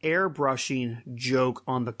an airbrushing joke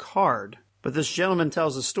on the card. But this gentleman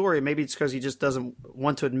tells a story. Maybe it's because he just doesn't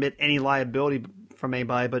want to admit any liability from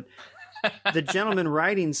anybody. But the gentleman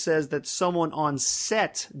writing says that someone on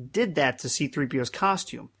set did that to C-3PO's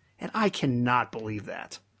costume. And I cannot believe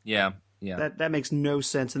that. Yeah. That makes no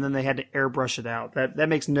sense. And then they had to airbrush it out. That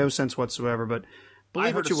makes no sense whatsoever. But I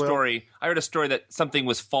heard a story that something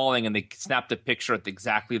was falling and they snapped a picture at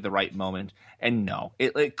exactly the right moment. And no,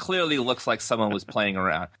 it clearly looks like someone was playing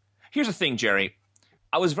around. Here's the thing, Jerry.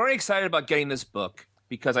 I was very excited about getting this book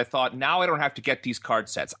because I thought, now I don't have to get these card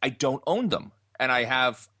sets. I don't own them. And I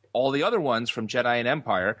have all the other ones from Jedi and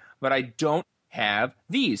Empire, but I don't have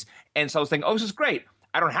these. And so I was thinking, oh, this is great.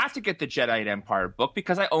 I don't have to get the Jedi and Empire book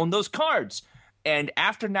because I own those cards. And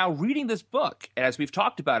after now reading this book, and as we've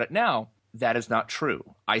talked about it now, that is not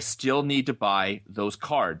true. I still need to buy those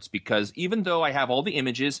cards because even though I have all the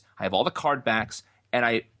images, I have all the card backs, and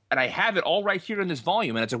and I have it all right here in this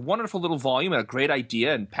volume, and it's a wonderful little volume and a great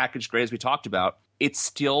idea and packaged great as we talked about. It's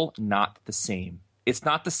still not the same. It's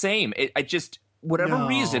not the same. Whatever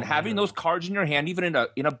reason, having those cards in your hand, even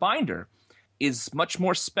in a binder, is much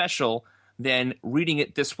more special than reading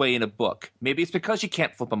it this way in a book. Maybe it's because you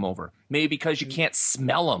can't flip them over. Maybe because you can't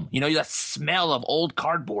smell them. That smell of old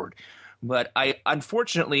cardboard. But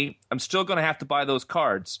unfortunately, I'm still going to have to buy those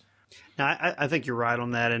cards. Now, I think you're right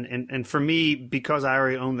on that. And for me, because I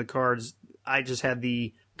already own the cards, I just had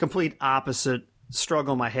the complete opposite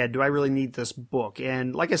struggle in my head. Do I really need this book?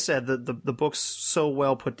 And like I said, the book's so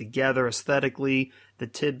well put together aesthetically, the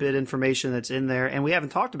tidbit information that's in there. And we haven't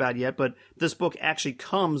talked about it yet, but this book actually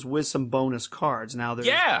comes with some bonus cards. Now,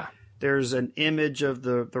 there's an image of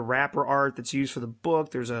the wrapper art that's used for the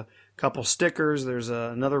book. There's a couple stickers. There's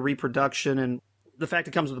another reproduction. And the fact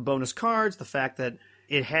it comes with the bonus cards, the fact that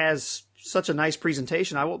it has such a nice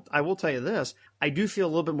presentation, I will tell you this. I do feel a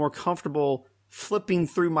little bit more comfortable flipping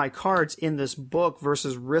through my cards in this book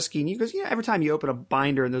versus risking, because every time you open a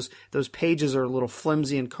binder and those pages are a little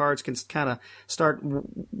flimsy and cards can kind of start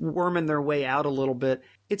worming their way out a little bit.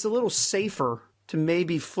 It's a little safer to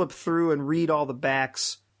maybe flip through and read all the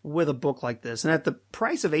backs with a book like this. And at the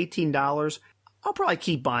price of $18, I'll probably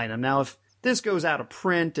keep buying them. Now, if this goes out of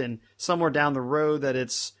print and somewhere down the road that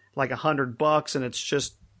it's like $100 and it's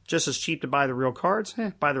just as cheap to buy the real cards,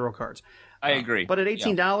 buy the real cards. I agree. But at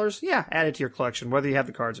 $18, add it to your collection, whether you have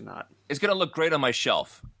the cards or not. It's going to look great on my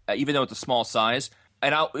shelf, even though it's a small size.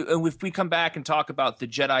 And if we come back and talk about the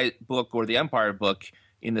Jedi book or the Empire book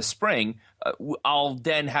in the spring, I'll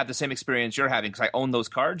then have the same experience you're having because I own those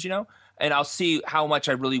cards, and I'll see how much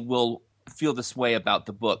I really will feel this way about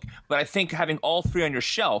the book. But I think having all three on your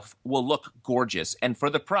shelf will look gorgeous. And for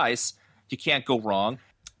the price, you can't go wrong.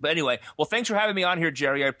 But anyway, well, thanks for having me on here,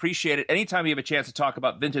 Jerry. I appreciate it. Anytime we have a chance to talk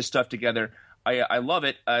about vintage stuff together, I love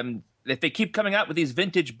it. If they keep coming out with these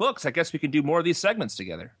vintage books, I guess we can do more of these segments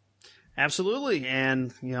together. Absolutely.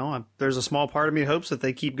 And, there's a small part of me that hopes that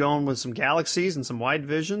they keep going with some Galaxies and some Wide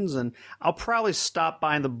Visions. And I'll probably stop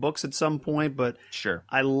buying the books at some point, but sure.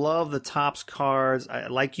 I love the Topps cards.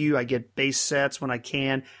 Like you, I get base sets when I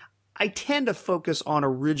can. I tend to focus on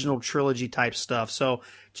original trilogy type stuff. So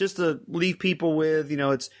just to leave people with,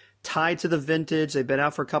 it's tied to the vintage. They've been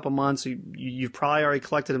out for a couple months. You've probably already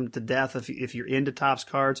collected them to death if you're into Topps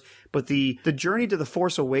cards. But the Journey to the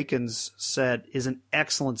Force Awakens set is an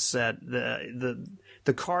excellent set.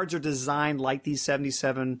 The cards are designed like these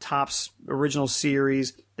 77 Topps original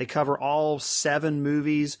series. They cover all 7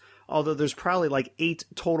 movies, although there's probably like 8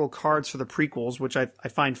 total cards for the prequels, which I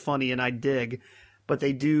find funny and I dig. But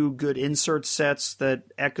they do good insert sets that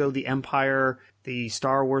echo the Empire, the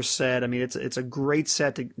Star Wars set. I mean, it's a great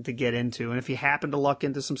set to get into. And if you happen to luck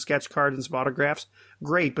into some sketch cards and some autographs,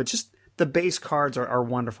 great. But just the base cards are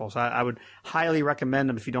wonderful. So I would highly recommend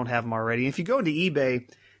them if you don't have them already. And if you go into eBay,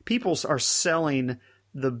 people are selling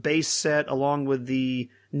the base set along with the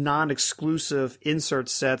non-exclusive insert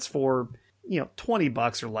sets for,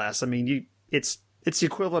 $20 or less. I mean, it's the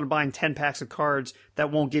equivalent of buying 10 packs of cards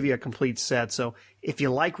that won't give you a complete set. So if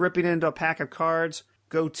you like ripping into a pack of cards,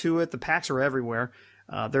 go to it. The packs are everywhere.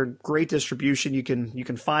 They're great distribution. You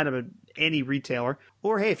can find them at any retailer.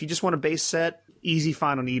 Or, hey, if you just want a base set, easy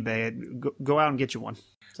find on eBay. Go out and get you one.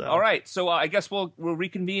 So, all right. So I guess we'll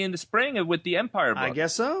reconvene in the spring with the Empire book. I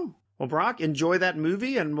guess so. Well, Brock, enjoy that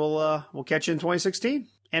movie, and we'll catch you in 2016.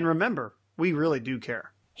 And remember, we really do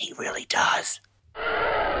care. He really does.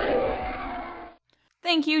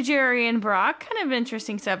 Thank you, Jerry and Brock. Kind of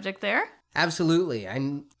interesting subject there. Absolutely.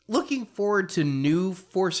 I'm looking forward to new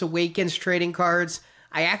Force Awakens trading cards.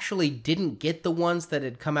 I actually didn't get the ones that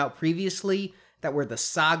had come out previously that were the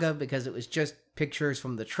saga because it was just pictures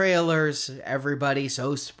from the trailers. Everybody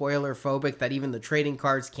so spoiler phobic that even the trading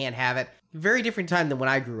cards can't have it. Very different time than when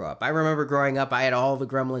I grew up. I remember growing up, I had all the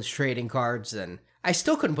Gremlins trading cards and I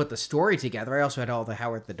still couldn't put the story together. I also had all the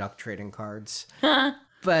Howard the Duck trading cards.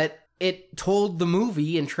 But it told the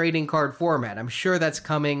movie in trading card format. I'm sure that's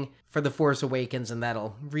coming for The Force Awakens, and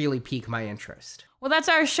that'll really pique my interest. Well, that's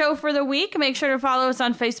our show for the week. Make sure to follow us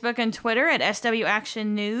on Facebook and Twitter at SW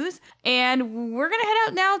Action News. And we're going to head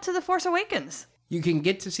out now to The Force Awakens. You can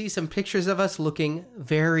get to see some pictures of us looking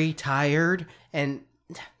very tired. And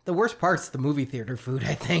the worst part's the movie theater food,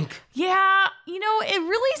 I think. Yeah, it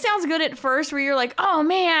really sounds good at first where you're like, oh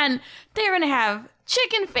man, they're going to have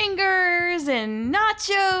chicken fingers and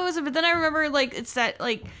nachos, but then I remember it's that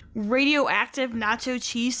radioactive nacho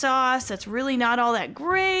cheese sauce that's really not all that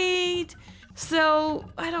great. So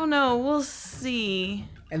I don't know, we'll see.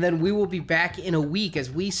 And then we will be back in a week as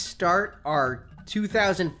we start our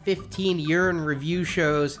 2015 year in review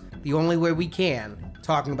shows the only way we can,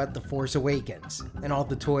 talking about The Force Awakens and all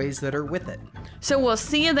the toys that are with it. So we'll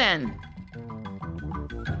see you then.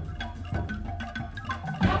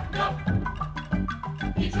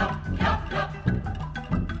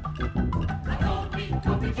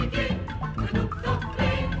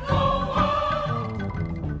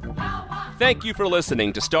 Thank you for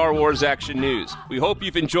listening to Star Wars Action News. We hope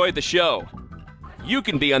you've enjoyed the show. You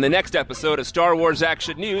can be on the next episode of Star Wars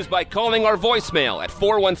Action News by calling our voicemail at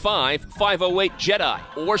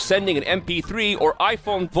 415-508-JEDI or sending an MP3 or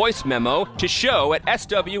iPhone voice memo to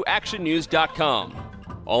show@swactionnews.com.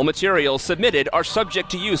 All materials submitted are subject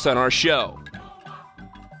to use on our show.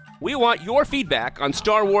 We want your feedback on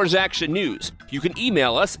Star Wars Action News. You can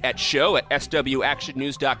email us at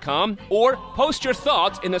show@swactionnews.com or post your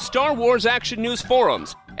thoughts in the Star Wars Action News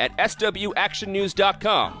forums at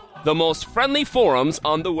swactionnews.com, the most friendly forums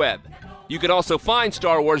on the web. You can also find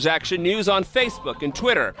Star Wars Action News on Facebook and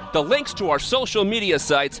Twitter. The links to our social media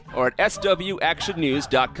sites are at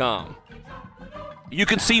swactionnews.com. You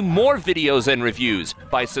can see more videos and reviews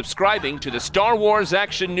by subscribing to the Star Wars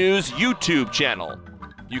Action News YouTube channel.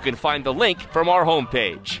 You can find the link from our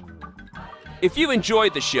homepage. If you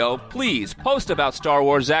enjoyed the show, please post about Star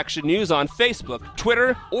Wars Action News on Facebook,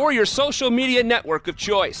 Twitter, or your social media network of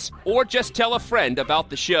choice, or just tell a friend about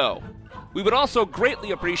the show. We would also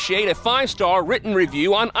greatly appreciate a 5-star written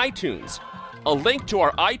review on iTunes. A link to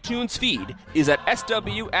our iTunes feed is at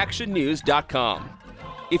swactionnews.com.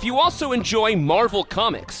 If you also enjoy Marvel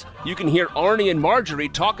Comics, you can hear Arnie and Marjorie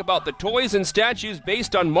talk about the toys and statues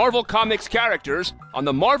based on Marvel Comics characters on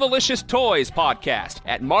the Marvelicious Toys podcast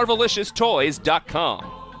at marvelicioustoys.com.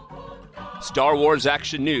 Star Wars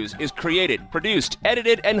Action News is created, produced,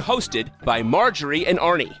 edited, and hosted by Marjorie and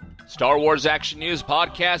Arnie. Star Wars Action News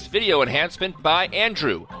podcast video enhancement by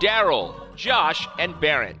Andrew, Daryl, Josh, and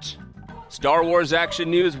Barrett. Star Wars Action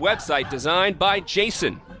News website design by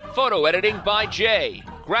Jason. Photo editing by Jay.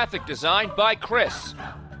 Graphic design by Chris.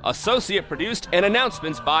 Associate produced and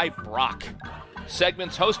announcements by Brock.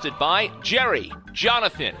 Segments hosted by Jerry,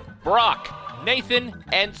 Jonathan, Brock, Nathan,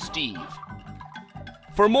 and Steve.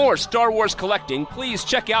 For more Star Wars collecting, please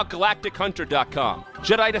check out GalacticHunter.com,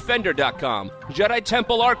 JediDefender.com,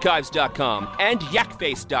 JediTempleArchives.com, and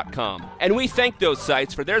YakFace.com. And we thank those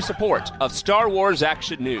sites for their support of Star Wars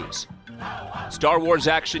Action News. Star Wars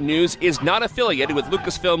Action News is not affiliated with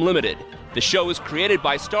Lucasfilm Limited. The show is created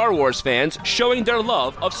by Star Wars fans showing their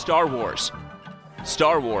love of Star Wars.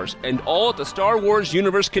 Star Wars and all that the Star Wars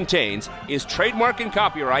universe contains is trademark and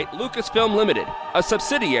copyright Lucasfilm Limited, a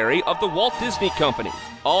subsidiary of the Walt Disney Company.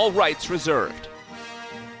 All rights reserved.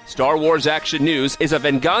 Star Wars Action News is a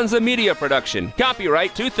Venganza Media production.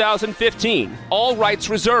 Copyright 2015. All rights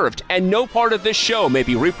reserved, and no part of this show may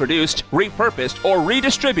be reproduced, repurposed, or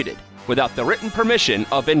redistributed without the written permission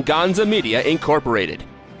of Venganza Media Incorporated.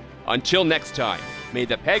 Until next time, may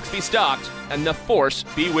the pegs be stocked and the Force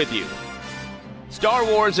be with you. Star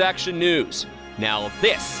Wars Action News. Now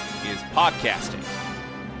this is podcasting.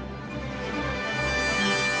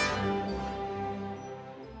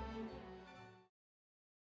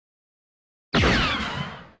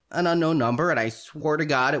 An unknown number, and I swore to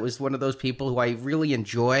God it was one of those people who I really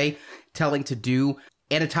enjoy telling to do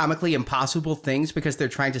anatomically impossible things because they're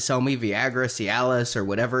trying to sell me Viagra, Cialis, or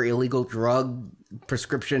whatever illegal drug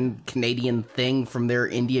prescription Canadian thing from their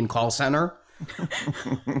Indian call center.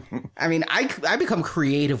 I mean, I become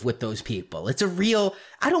creative with those people. It's a real,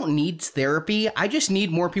 I don't need therapy. I just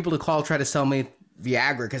need more people to call, try to sell me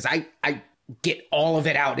Viagra, because I get all of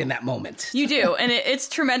it out in that moment. You do, and it's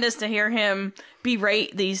tremendous to hear him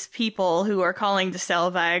berate these people who are calling to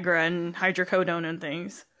sell Viagra and hydrocodone and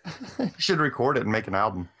things. You should record it and make an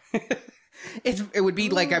album. It would be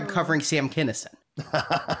like I'm covering Sam Kinison.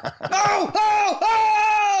 Oh! Oh!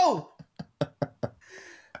 Oh!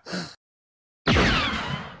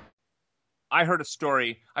 I heard a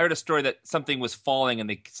story that something was falling and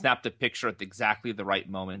they snapped a picture at exactly the right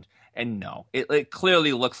moment. And no, it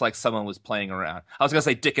clearly looks like someone was playing around. I was going to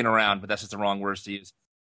say dicking around, but that's just the wrong words to use.